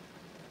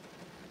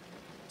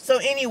 So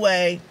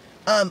anyway,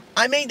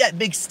 I made that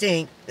big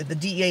stink at the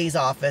DA's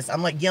office.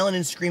 I'm like yelling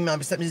and screaming,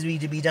 something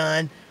needs to be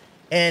done.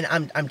 And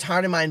I'm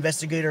tired of my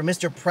investigator,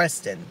 Mr.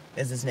 Preston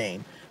is his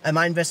name. And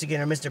my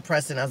investigator, Mr.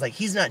 Preston, I was like,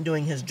 he's not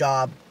doing his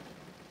job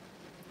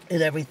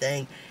and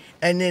everything.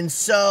 And then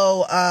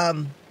so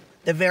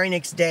the very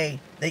next day,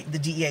 the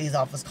DA's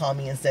office called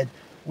me and said,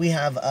 we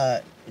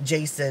have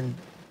Jason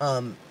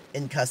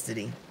in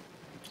custody.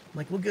 I'm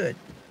like, well, good.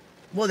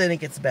 Well, then it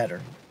gets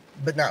better,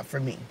 but not for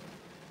me.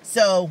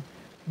 So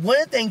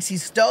one of the things he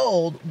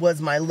stole was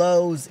my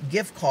Lowe's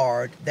gift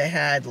card that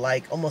had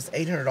like almost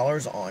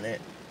 $800 on it.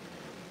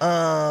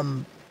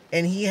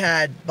 And he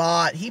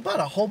bought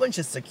a whole bunch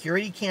of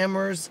security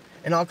cameras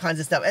and all kinds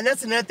of stuff. And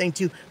that's another thing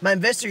too. My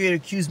investigator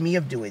accused me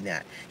of doing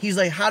that. He's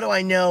like, how do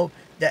I know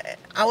that?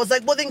 I was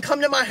like, well, then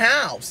come to my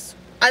house.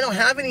 I don't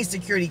have any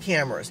security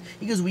cameras.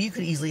 He goes, well, you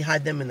could easily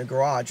hide them in the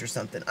garage or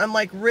something. I'm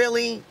like,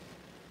 really?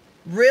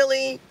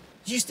 Really?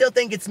 Do you still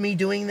think it's me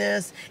doing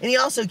this? And he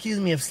also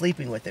accused me of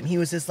sleeping with him. He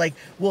was just like,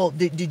 well,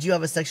 did you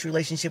have a sexual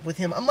relationship with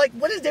him? I'm like,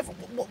 what is different?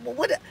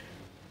 What?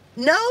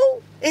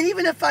 No. And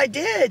even if I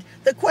did,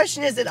 the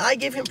question is that I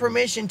give him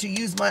permission to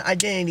use my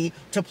identity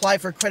to apply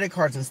for credit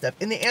cards and stuff.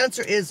 And the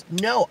answer is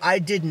no, I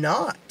did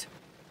not.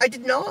 I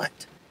did not.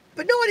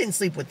 But no, I didn't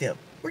sleep with him.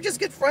 We're just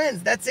good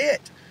friends. That's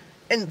it.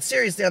 And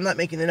seriously, I'm not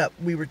making it up.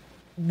 We were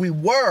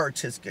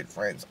just good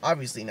friends.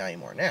 Obviously not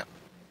anymore now.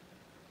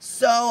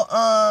 So,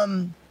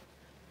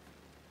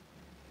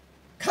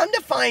 come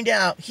to find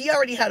out, he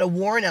already had a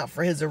warrant out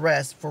for his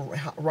arrest for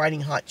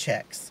writing hot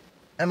checks.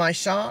 Am I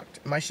shocked?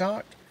 Am I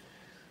shocked?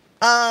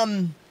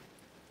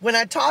 When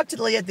I talked to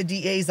the lady at the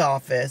DA's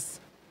office,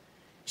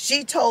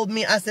 she told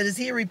me, I said, is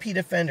he a repeat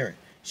offender?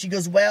 She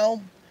goes,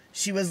 well,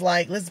 she was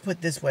like, let's put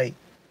it this way.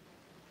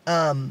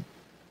 No,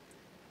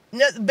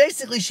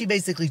 she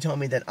basically told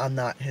me that I'm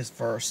not his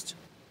first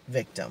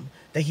victim,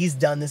 that he's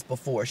done this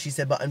before. She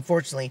said, but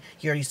unfortunately,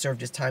 he already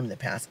served his time in the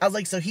past. I was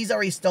like, so he's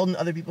already stolen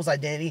other people's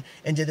identity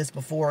and did this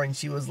before? And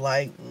she was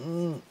like,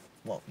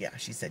 well, yeah,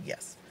 she said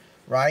yes,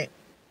 right?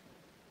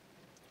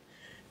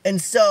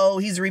 And so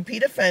he's a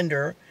repeat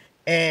offender,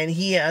 and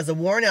he has a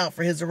warrant out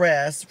for his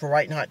arrest for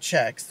writing hot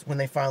checks when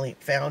they finally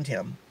found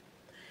him.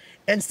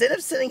 Instead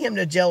of sending him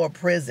to jail or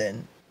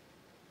prison,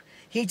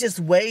 he just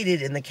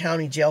waited in the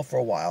county jail for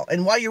a while.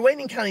 And while you're waiting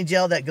in county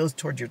jail, that goes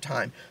towards your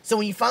time. So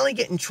when you finally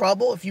get in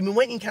trouble, if you've been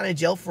waiting in county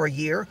jail for a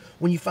year,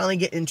 when you finally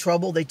get in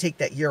trouble, they take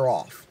that year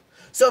off.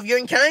 So if you're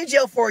in county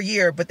jail for a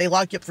year, but they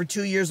lock you up for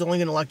 2 years, they're only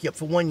going to lock you up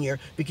for 1 year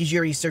because you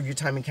already served your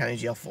time in county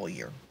jail for a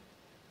year.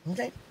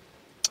 Okay?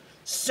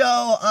 So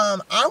I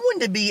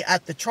wanted to be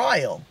at the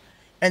trial.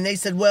 And they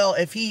said, well,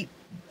 if it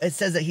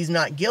says that he's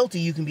not guilty,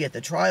 you can be at the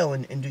trial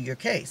and do your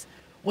case.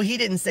 Well, he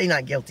didn't say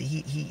not guilty.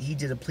 He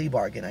did a plea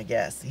bargain, I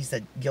guess. He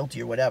said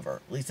guilty or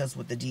whatever. At least that's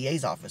what the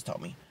DA's office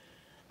told me.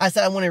 I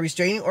said I want a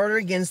restraining order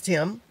against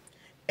him.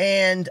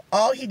 And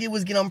all he did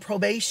was get on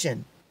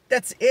probation.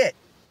 That's it.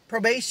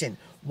 Probation.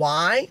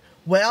 Why?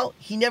 Well,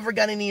 he never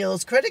got any of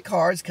those credit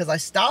cards because I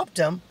stopped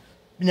him.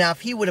 Now,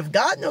 if he would have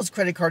gotten those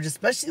credit cards,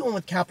 especially the one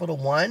with Capital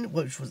One,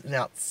 which was an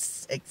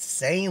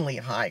insanely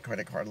high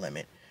credit card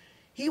limit,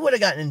 he would have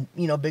gotten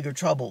in, bigger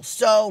trouble.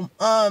 So,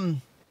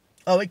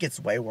 it gets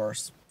way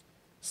worse.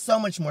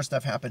 So much more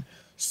stuff happened.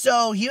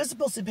 So he was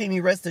supposed to pay me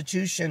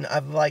restitution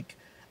of like,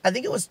 I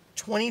think it was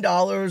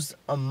 $20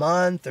 a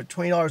month or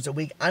 $20 a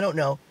week. I don't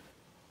know.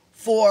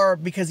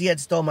 Because he had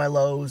stole my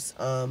Lowe's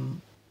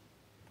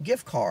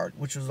gift card,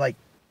 which was like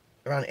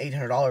around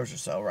 $800 or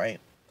so,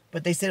 right?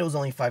 But they said it was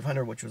only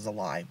 $500, which was a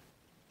lie.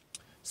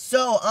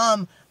 So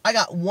I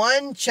got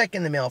one check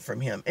in the mail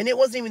from him, and it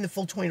wasn't even the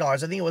full $20. I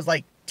think it was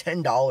like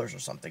 $10 or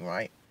something,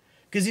 right?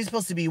 Because he's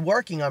supposed to be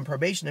working on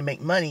probation to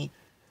make money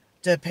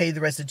to pay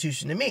the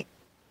restitution to me.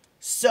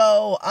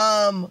 So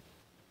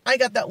I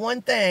got that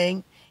one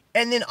thing,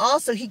 and then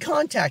also he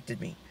contacted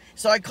me.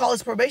 So I called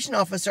his probation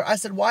officer. I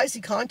said, why is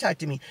he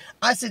contacting me?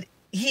 I said,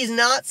 he's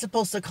not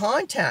supposed to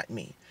contact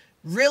me.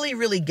 Really,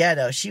 really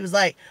ghetto. She was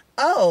like,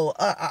 oh,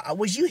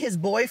 was you his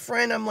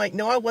boyfriend? I'm like,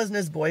 no, I wasn't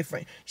his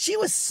boyfriend. She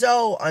was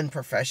so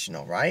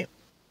unprofessional, right?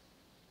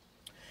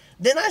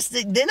 Then I'm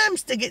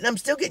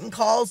still getting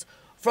calls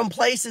from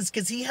places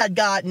because he had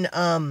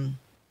gotten,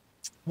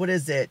 what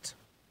is it?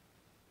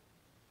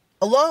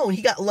 A loan.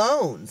 He got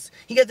loans.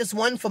 He got this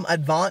one from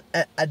Avant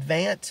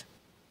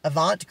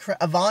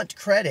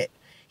Credit.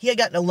 He had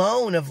gotten a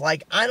loan of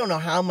like, I don't know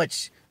how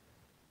much.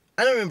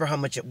 I don't remember how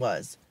much it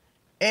was.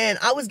 And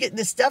I was getting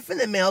this stuff in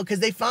the mail because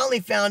they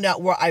finally found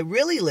out where I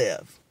really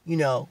live, you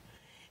know.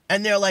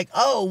 And they're like,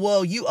 oh,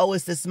 well, you owe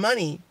us this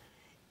money.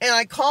 And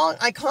I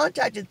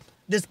contacted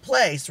this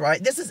place,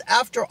 right? This is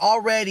after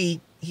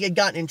already he had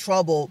gotten in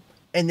trouble.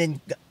 And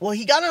then, well,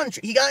 he got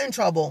in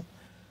trouble.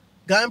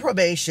 Got on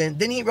probation,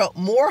 then he wrote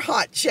more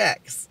hot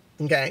checks,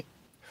 okay?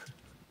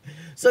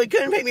 So he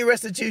couldn't pay me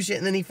restitution,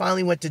 and then he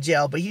finally went to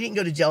jail, but he didn't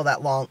go to jail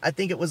that long. I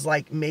think it was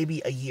like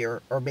maybe a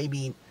year, or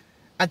maybe,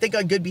 I think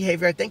on good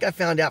behavior, I think I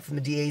found out from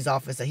the DA's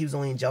office that he was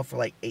only in jail for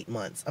like 8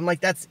 months. I'm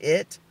like, that's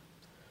it?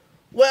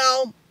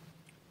 Well,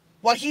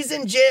 while he's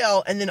in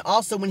jail, and then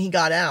also when he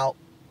got out,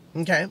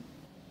 okay,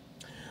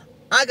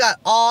 I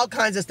got all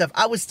kinds of stuff.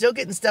 I was still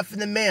getting stuff in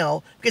the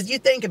mail, because you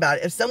think about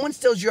it, if someone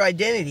steals your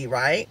identity,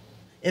 right,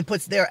 and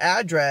puts their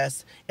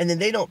address, and then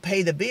they don't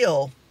pay the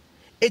bill,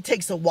 it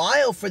takes a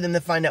while for them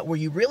to find out where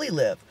you really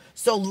live.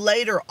 So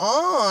later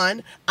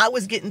on, I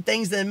was getting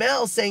things in the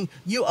mail saying,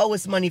 you owe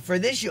us money for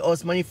this, you owe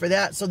us money for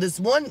that. So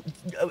this one,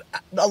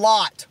 a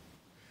lot.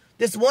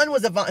 This one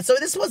was so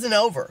this wasn't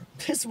over.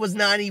 This was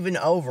not even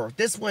over.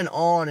 This went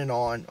on and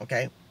on,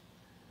 okay?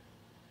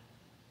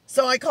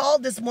 So I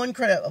called this one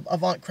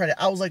Avant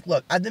Credit. I was like,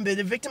 look, I've been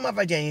a victim of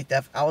identity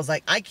theft. I was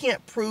like, I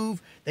can't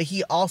prove that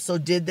he also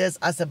did this.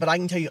 I said, but I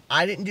can tell you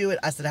I didn't do it.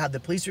 I said, I had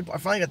the police report.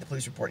 I finally got the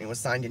police report, and it was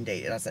signed and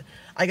dated. I said,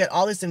 I got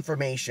all this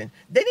information.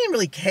 They didn't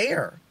really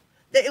care.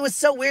 It was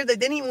so weird. They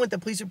didn't even want the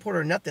police report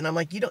or nothing. I'm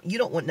like, you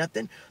don't want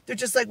nothing. They're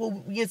just like,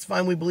 well, it's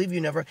fine. We believe you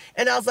never.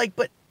 And I was like,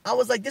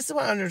 this is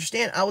what I don't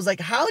understand. I was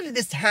like, how did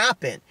this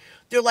happen?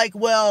 They're like,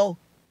 well,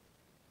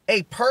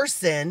 a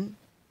person,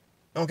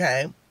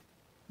 okay,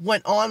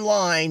 went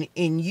online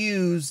and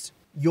used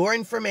your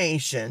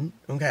information,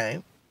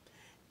 okay,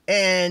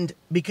 and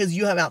because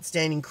you have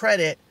outstanding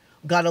credit,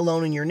 got a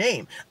loan in your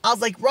name. I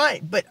was like,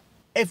 right, but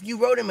if you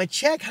wrote him a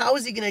check, how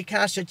is he going to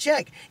cash a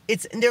check?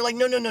 And they're like,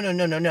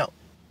 no.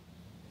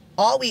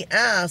 All we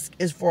ask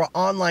is for an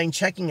online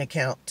checking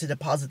account to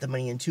deposit the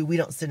money into. We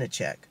don't send a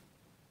check.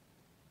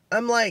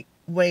 I'm like,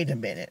 wait a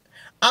minute.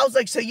 I was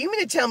like, so you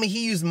mean to tell me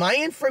he used my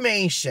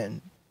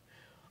information,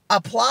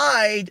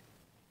 applied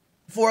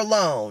for a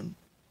loan,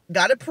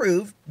 got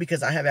approved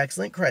because I have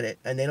excellent credit,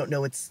 and they don't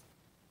know it's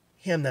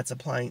him that's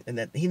applying, and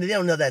that they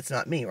don't know that's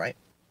not me, right?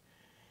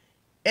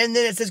 And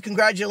then it says,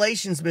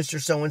 congratulations,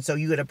 Mr. So-and-so,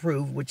 you got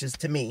approved, which is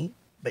to me,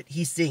 but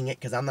he's seeing it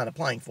because I'm not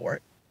applying for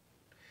it.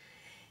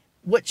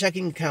 What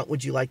checking account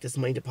would you like this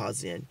money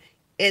deposited in?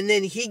 And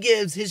then he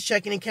gives his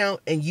checking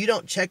account, and you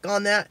don't check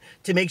on that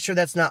to make sure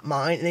that's not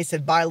mine. And they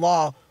said, by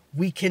law,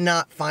 we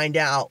cannot find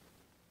out.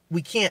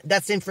 We can't,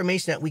 that's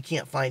information that we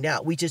can't find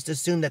out. We just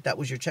assume that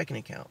was your checking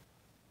account.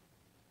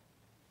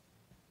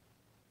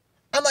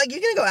 I'm like,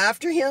 you going to go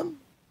after him?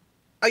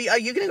 Are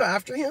you going to go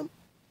after him?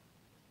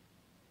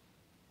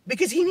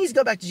 Because he needs to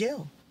go back to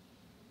jail.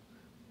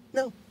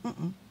 No.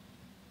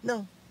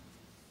 No.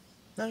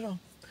 Not at all.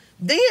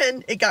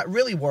 Then it got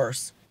really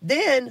worse.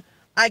 Then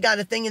I got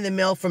a thing in the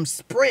mail from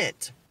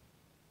Sprint.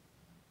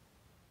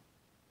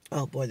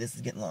 Oh boy, this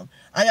is getting long.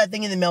 I got a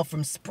thing in the mail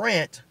from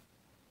Sprint.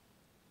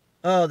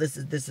 Oh, this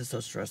is so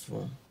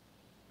stressful.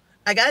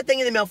 I got a thing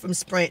in the mail from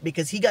Sprint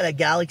because he got a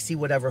Galaxy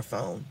whatever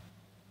phone.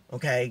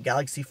 Okay,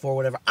 Galaxy 4,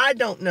 whatever. I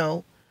don't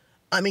know.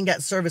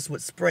 Got service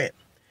with Sprint.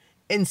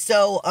 And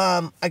so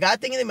I got a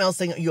thing in the mail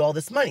saying you owe all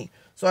this money.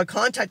 So I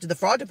contacted the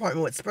fraud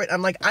department with Sprint.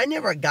 I'm like, I've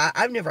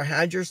never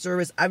had your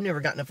service. I've never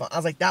gotten a phone. I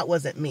was like, that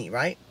wasn't me,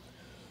 right?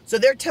 So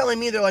they're telling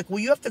me, they're like, well,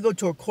 you have to go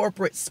to a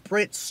corporate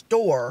Sprint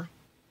store,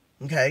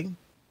 okay,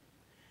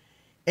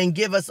 and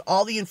give us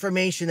all the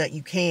information that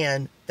you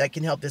can that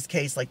can help this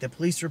case, like the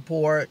police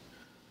report,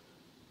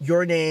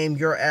 your name,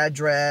 your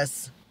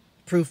address,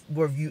 proof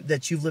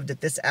that you've lived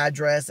at this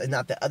address and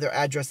not the other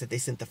address that they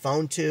sent the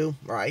phone to,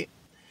 right?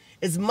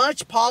 As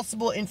much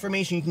possible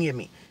information you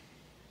can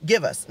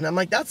give us. And I'm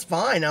like, that's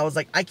fine. I was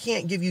like, I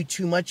can't give you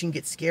too much and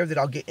get scared that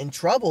I'll get in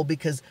trouble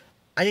because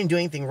I didn't do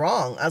anything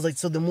wrong. I was like,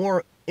 so the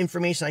more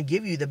information I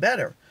give you, the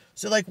better.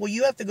 So like, well,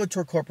 you have to go to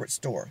a corporate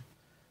store.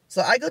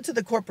 So I go to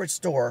the corporate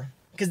store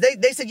because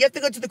they said you have to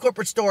go to the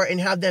corporate store and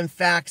have them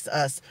fax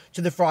us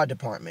to the fraud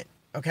department.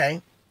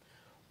 Okay.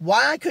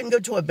 Why I couldn't go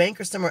to a bank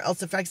or somewhere else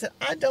to fax it,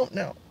 I don't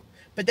know.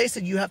 But they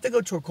said you have to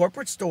go to a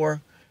corporate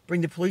store,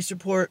 bring the police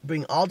report,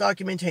 bring all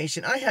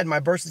documentation. I had my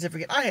birth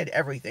certificate. I had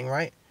everything,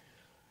 right?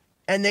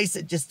 And they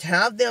said, just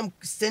have them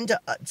send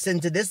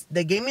to this.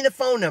 They gave me the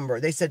phone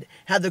number. They said,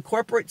 have the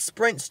corporate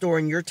Sprint store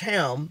in your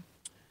town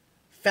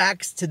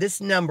fax to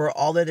this number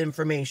all that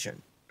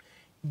information.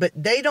 But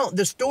they don't,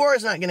 the store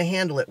is not going to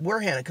handle it. We're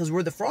handling it because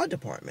we're the fraud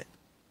department.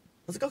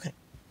 I was like, okay.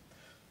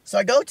 So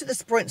I go to the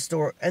Sprint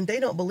store and they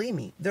don't believe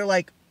me. They're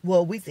like,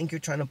 well, we think you're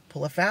trying to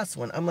pull a fast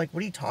one. I'm like,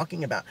 what are you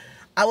talking about?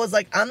 I was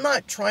like, I'm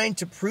not trying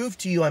to prove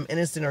to you I'm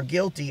innocent or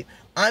guilty.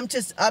 I'm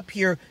just up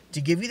here to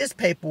give you this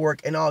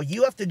paperwork, and all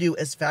you have to do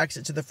is fax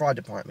it to the fraud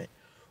department.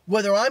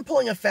 Whether I'm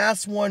pulling a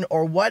fast one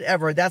or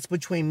whatever, that's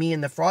between me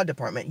and the fraud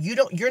department.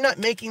 You're not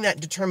making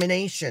that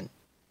determination.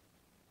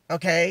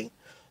 Okay?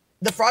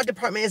 The fraud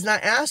department is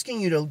not asking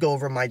you to go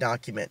over my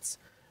documents.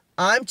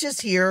 I'm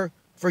just here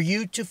for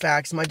you to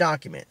fax my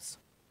documents.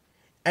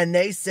 And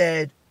they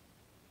said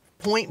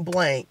point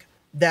blank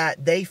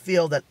that they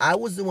feel that I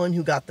was the one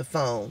who got the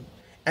phone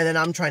and that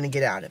I'm trying to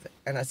get out of it.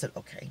 And I said,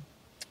 okay,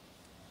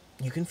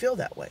 you can feel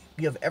that way.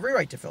 You have every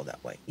right to feel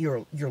that way.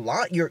 You're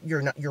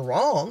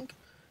wrong,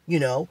 you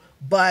know,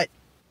 but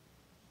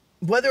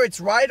whether it's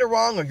right or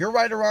wrong or you're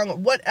right or wrong or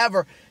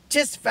whatever,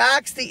 just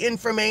fax the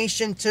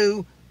information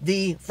to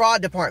the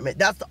fraud department.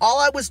 That's all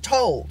I was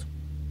told.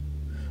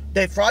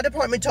 The fraud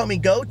department told me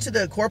go to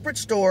the corporate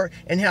store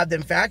and have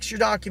them fax your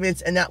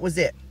documents, and that was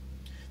it.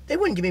 They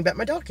wouldn't give me back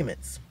my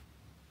documents.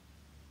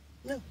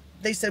 No.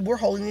 They said, we're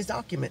holding these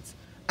documents.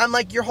 I'm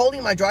like, you're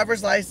holding my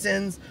driver's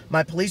license,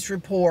 my police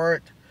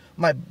report,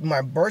 my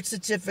birth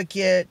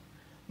certificate,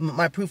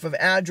 my proof of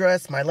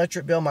address, my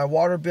electric bill, my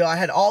water bill. I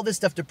had all this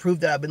stuff to prove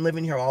that I've been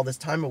living here all this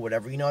time or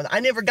whatever, you know. And I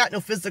never got no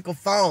physical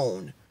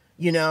phone,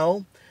 you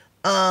know.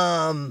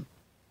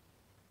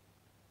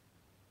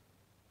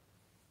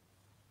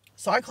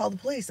 So I called the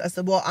police. I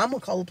said, well, I'm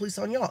going to call the police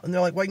on y'all. And they're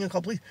like, why are you going to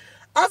call the police?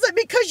 I was like,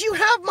 because you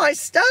have my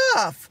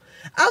stuff.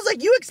 I was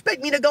like, you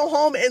expect me to go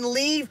home and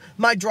leave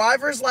my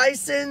driver's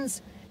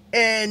license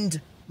and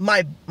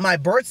my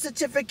birth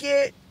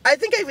certificate? I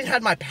think I even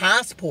had my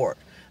passport.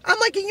 I'm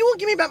like, and you won't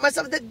give me back my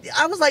stuff.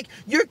 I was like,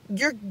 you're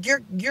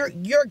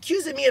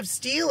accusing me of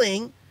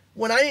stealing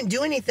when I didn't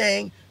do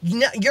anything.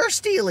 You're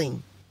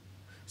stealing.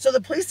 So the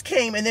police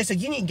came and they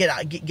said, you need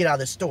to get out of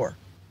the store.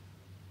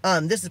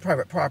 This is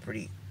private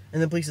property.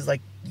 And the police is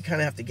like, you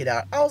kind of have to get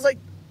out. I was like,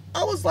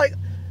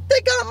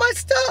 they got my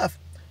stuff.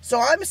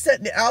 So I'm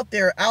sitting out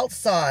there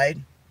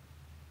outside.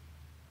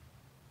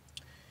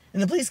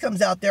 And the police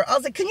comes out there. I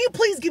was like, can you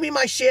please give me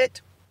my shit?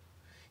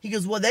 He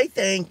goes, well, they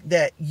think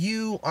that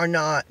you are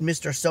not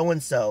Mr.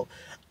 So-and-so.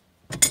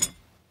 I'm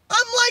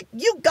like,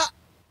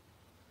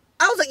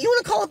 I was like, you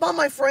want to call up all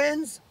my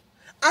friends?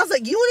 I was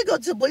like, you want to go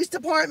to the police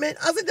department?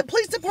 I was like, the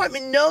police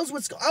department knows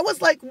I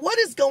was like, what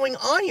is going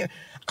on here?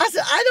 I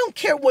said, I don't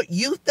care what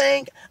you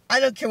think. I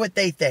don't care what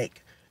they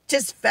think.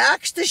 Just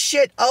fax the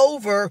shit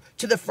over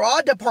to the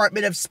fraud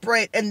department of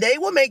Sprint and they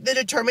will make the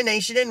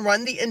determination and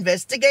run the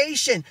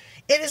investigation.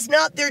 It is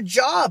not their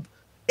job.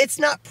 It's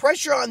not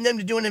pressure on them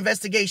to do an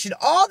investigation.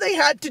 All they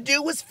had to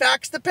do was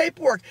fax the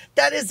paperwork.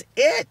 That is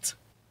it.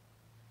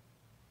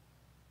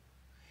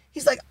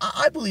 He's like,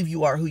 I believe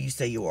you are who you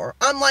say you are.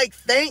 I'm like,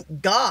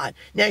 thank God.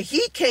 Now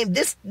he came,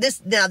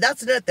 now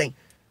that's another thing.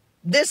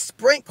 This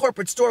Sprint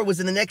corporate store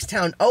was in the next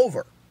town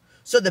over.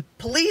 So the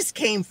police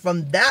came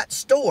from that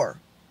store.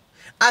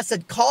 I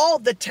said, call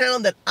the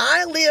town that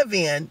I live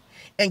in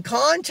and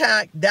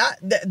contact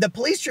the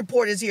police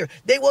report is here.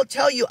 They will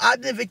tell you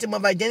I've been a victim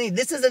of identity.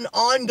 This is an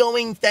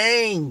ongoing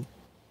thing.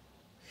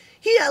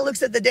 He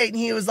looks at the date and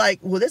he was like,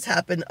 well, this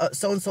happened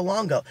so and so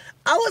long ago.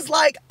 I was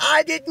like,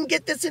 I didn't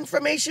get this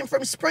information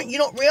from Sprint. You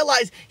don't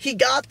realize he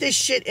got this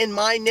shit in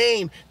my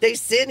name. They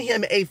sent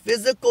him a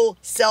physical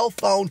cell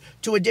phone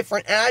to a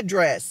different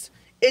address.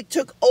 It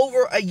took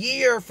over a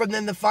year for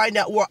them to find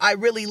out where I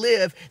really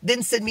live,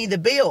 then send me the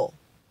bill.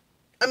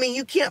 I mean,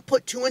 you can't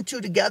put two and two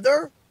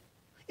together.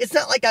 It's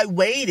not like I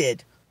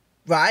waited,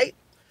 right?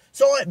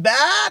 So I went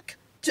back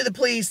to the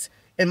police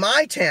in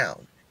my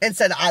town and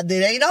said, it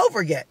ain't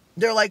over yet.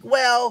 They're like,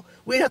 well,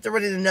 we'd have to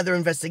run in another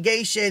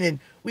investigation and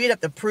we'd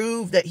have to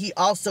prove that he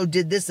also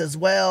did this as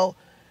well.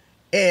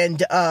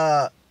 And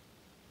I'm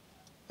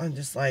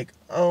just like,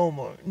 oh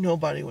my,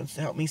 nobody wants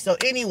to help me. So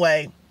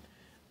anyway,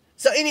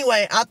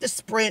 at the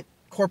Sprint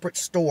corporate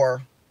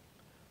store,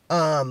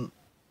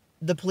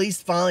 the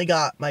police finally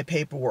got my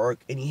paperwork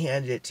and he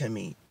handed it to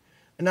me.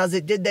 And I was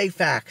like, did they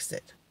fax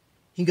it?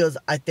 He goes,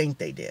 I think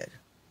they did.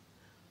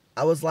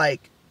 I was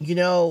like, you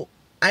know,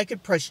 I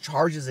could press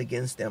charges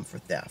against them for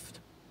theft,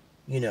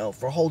 you know,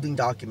 for holding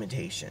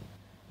documentation,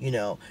 you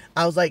know.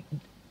 I was like,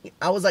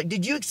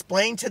 did you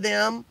explain to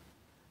them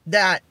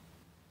that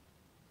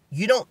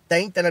you don't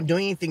think that I'm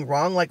doing anything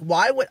wrong? Like,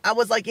 why would, I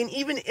was like, and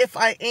even if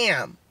I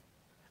am,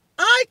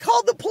 I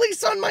called the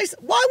police on my...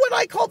 Why would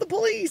I call the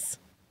police?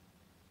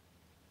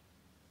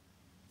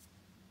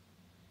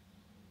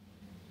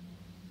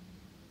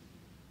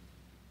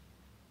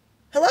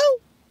 Hello?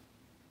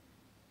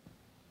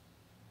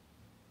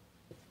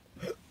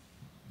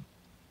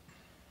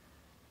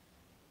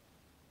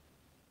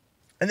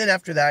 And then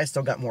after that, I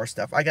still got more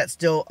stuff. I got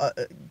still...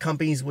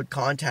 companies would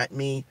contact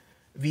me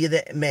via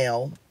the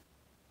mail.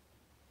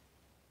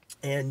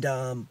 And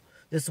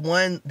this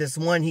one,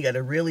 he got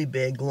a really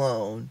big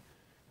loan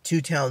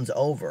 2 towns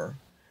over.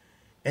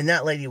 And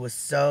that lady was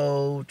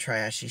so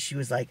trashy. She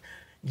was like,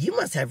 you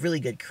must have really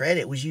good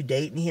credit. Was you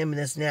dating him and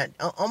this and that?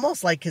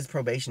 Almost like his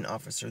probation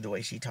officer, the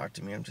way she talked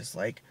to me. I'm just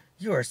like,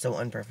 you are so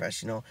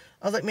unprofessional.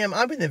 I was like, ma'am,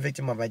 I've been the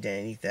victim of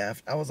identity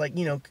theft. I was like,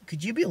 you know,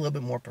 could you be a little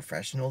bit more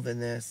professional than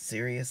this?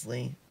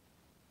 Seriously?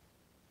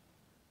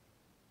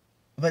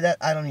 But that,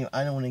 I don't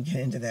want to get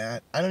into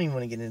that. I don't even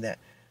want to get into that.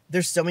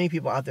 There's so many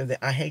people out there that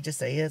I hate to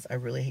say this. I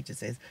really hate to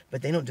say this.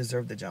 But they don't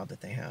deserve the job that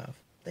they have.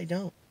 They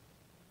don't.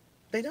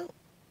 They don't.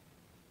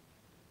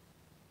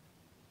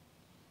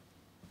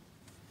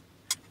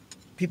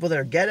 People that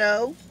are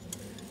ghetto,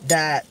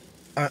 that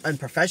are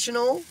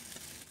unprofessional,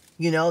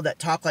 you know, that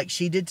talk like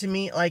she did to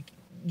me. Like,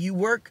 you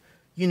work,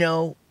 you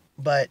know,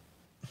 but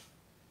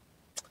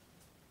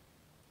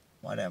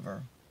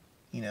whatever,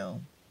 you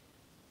know.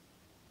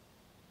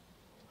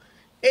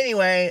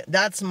 Anyway,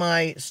 that's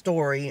my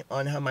story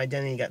on how my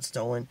identity got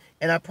stolen.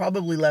 And I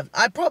probably left,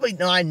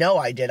 I know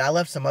I did. I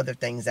left some other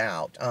things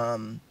out,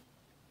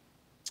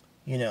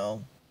 you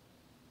know,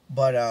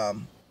 but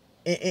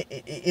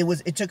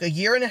it took 1.5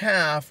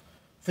 years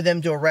for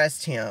them to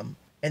arrest him,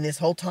 and this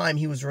whole time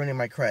he was ruining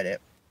my credit.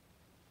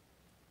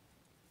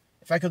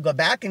 If I could go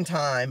back in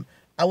time,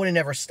 I would have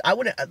never,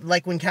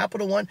 like when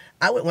Capital One,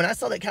 when I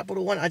saw that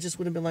Capital One, I just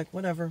would have been like,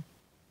 whatever.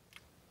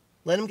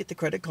 Let him get the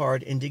credit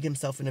card and dig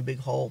himself in a big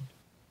hole,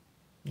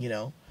 you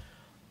know.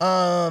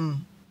 But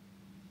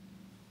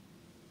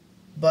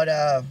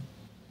I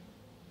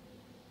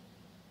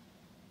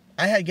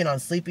had to get on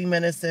sleeping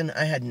medicine.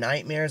 I had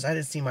nightmares. I had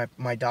to see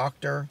my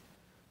doctor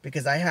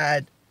because I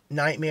had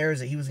nightmares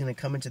that he was going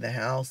to come into the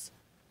house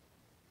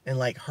and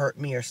like hurt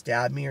me or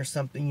stab me or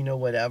something, you know,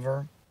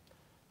 whatever.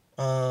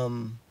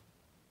 And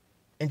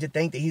to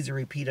think that he's a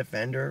repeat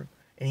offender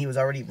and he was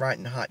already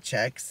writing hot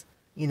checks,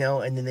 you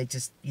know, and then they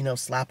just, you know,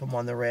 slap him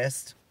on the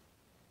wrist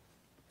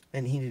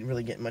and he didn't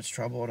really get in much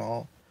trouble at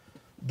all.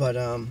 But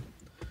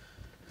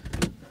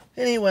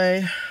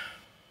anyway,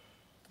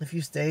 if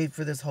you stayed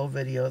for this whole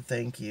video,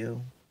 thank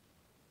you.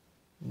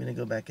 I'm going to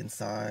go back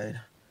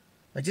inside.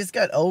 I just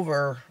got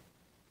over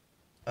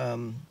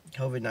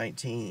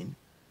COVID-19,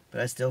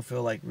 but I still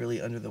feel like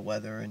really under the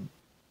weather, and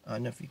I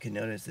don't know if you can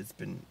notice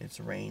it's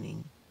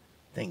raining.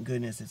 Thank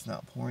goodness it's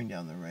not pouring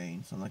down the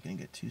rain, so I'm not going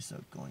to get too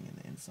soaked going in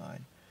the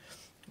inside.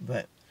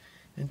 But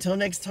until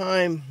next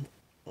time,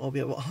 I hope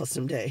you have an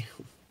awesome day.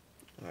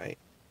 All right,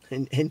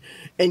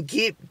 and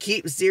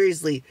keep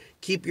seriously,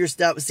 keep your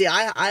stuff. See,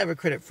 I have a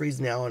credit freeze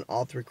now on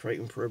all 3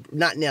 credit.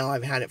 Not now,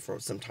 I've had it for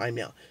some time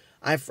now.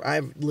 I've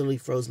literally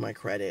froze my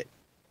credit.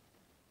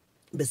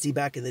 But see,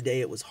 back in the day,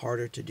 it was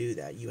harder to do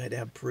that. You had to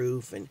have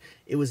proof, and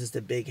it was just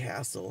a big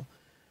hassle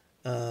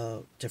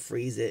to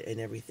freeze it and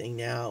everything.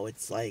 Now,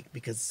 it's like,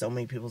 because so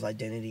many people's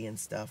identity and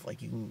stuff,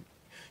 like you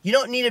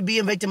don't need to be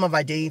a victim of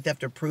identity theft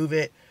to prove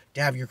it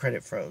to have your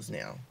credit froze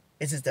now.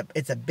 It's just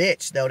it's a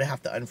bitch, though, to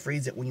have to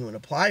unfreeze it when you want to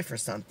apply for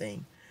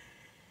something.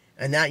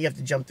 And now you have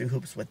to jump through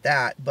hoops with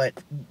that. But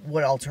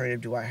what alternative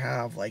do I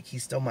have? Like, he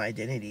stole my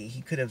identity.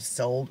 He could have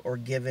sold or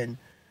given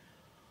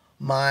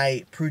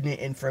my prudent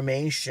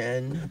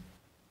information,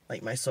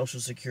 like my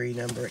social security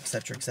number,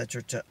 etc.,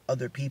 to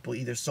other people,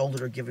 either sold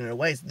it or given it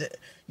away.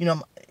 You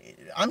know,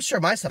 I'm sure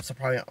my stuff's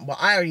probably, well,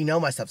 I already know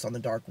my stuff's on the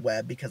dark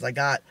web because I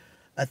got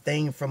a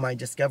thing from my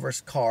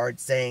Discover's card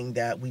saying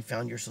that we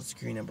found your social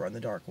security number on the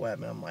dark web.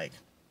 And I'm like,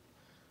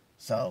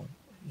 so,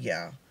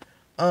 yeah.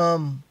 I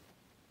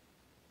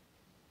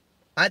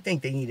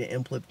think they need to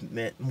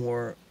implement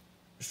more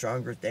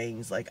stronger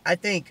things. Like, I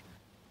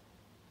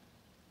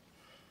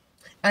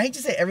hate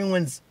to say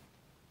everyone's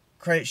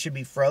credit should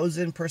be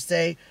frozen per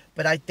se,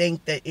 but I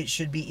think that it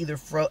should be either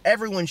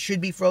everyone should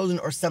be frozen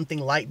or something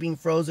like being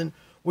frozen,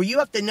 where you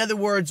have to, in other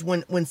words,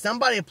 when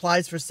somebody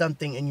applies for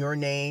something in your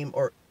name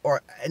or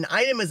an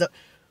item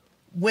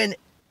when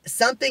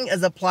something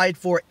is applied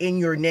for in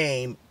your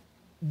name,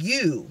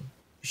 you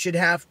should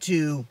have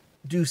to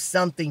do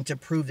something to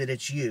prove that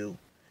it's you.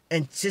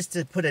 And just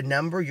to put a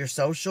number, your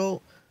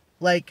social,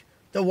 like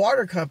the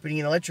water company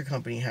and electric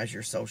company has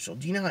your social.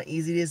 Do you know how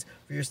easy it is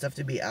for your stuff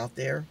to be out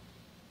there?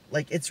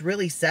 Like, it's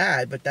really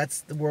sad, but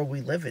that's the world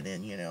we live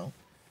in, you know?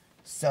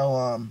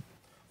 So,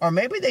 or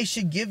maybe they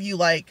should give you,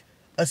 like,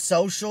 a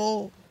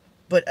social,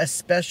 but a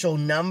special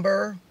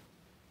number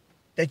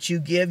that you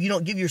give. You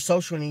don't give your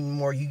social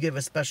anymore. You give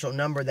a special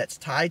number that's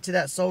tied to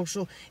that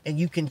social, and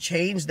you can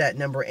change that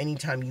number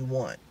anytime you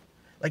want.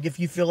 Like, if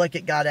you feel like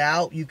it got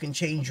out, you can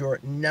change your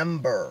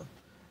number.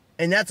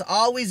 And that's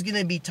always going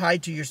to be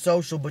tied to your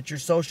social, but your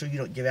social you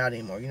don't give out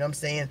anymore. You know what I'm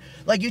saying?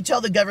 Like you tell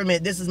the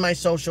government, this is my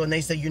social, and they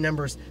say your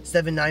number is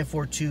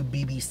 7942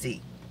 BBC.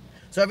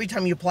 So every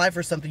time you apply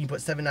for something, you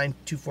put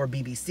 7924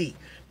 BBC.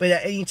 But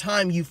at any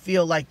time you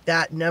feel like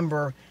that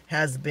number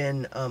has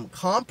been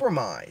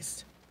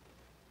compromised,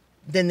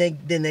 then they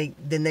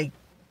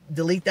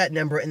delete that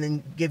number and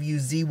then give you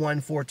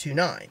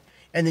Z1429.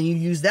 And then you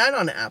use that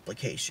on an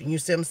application. You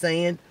see what I'm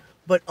saying?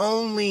 But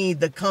only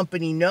the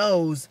company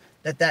knows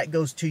that that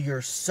goes to your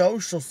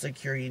social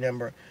security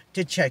number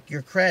to check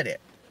your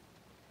credit.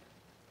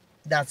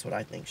 That's what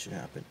I think should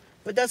happen.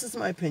 But that's just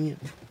my opinion.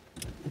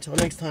 Until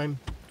next time,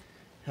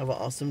 have an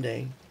awesome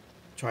day.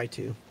 Try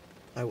to.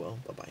 I will.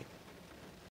 Bye-bye.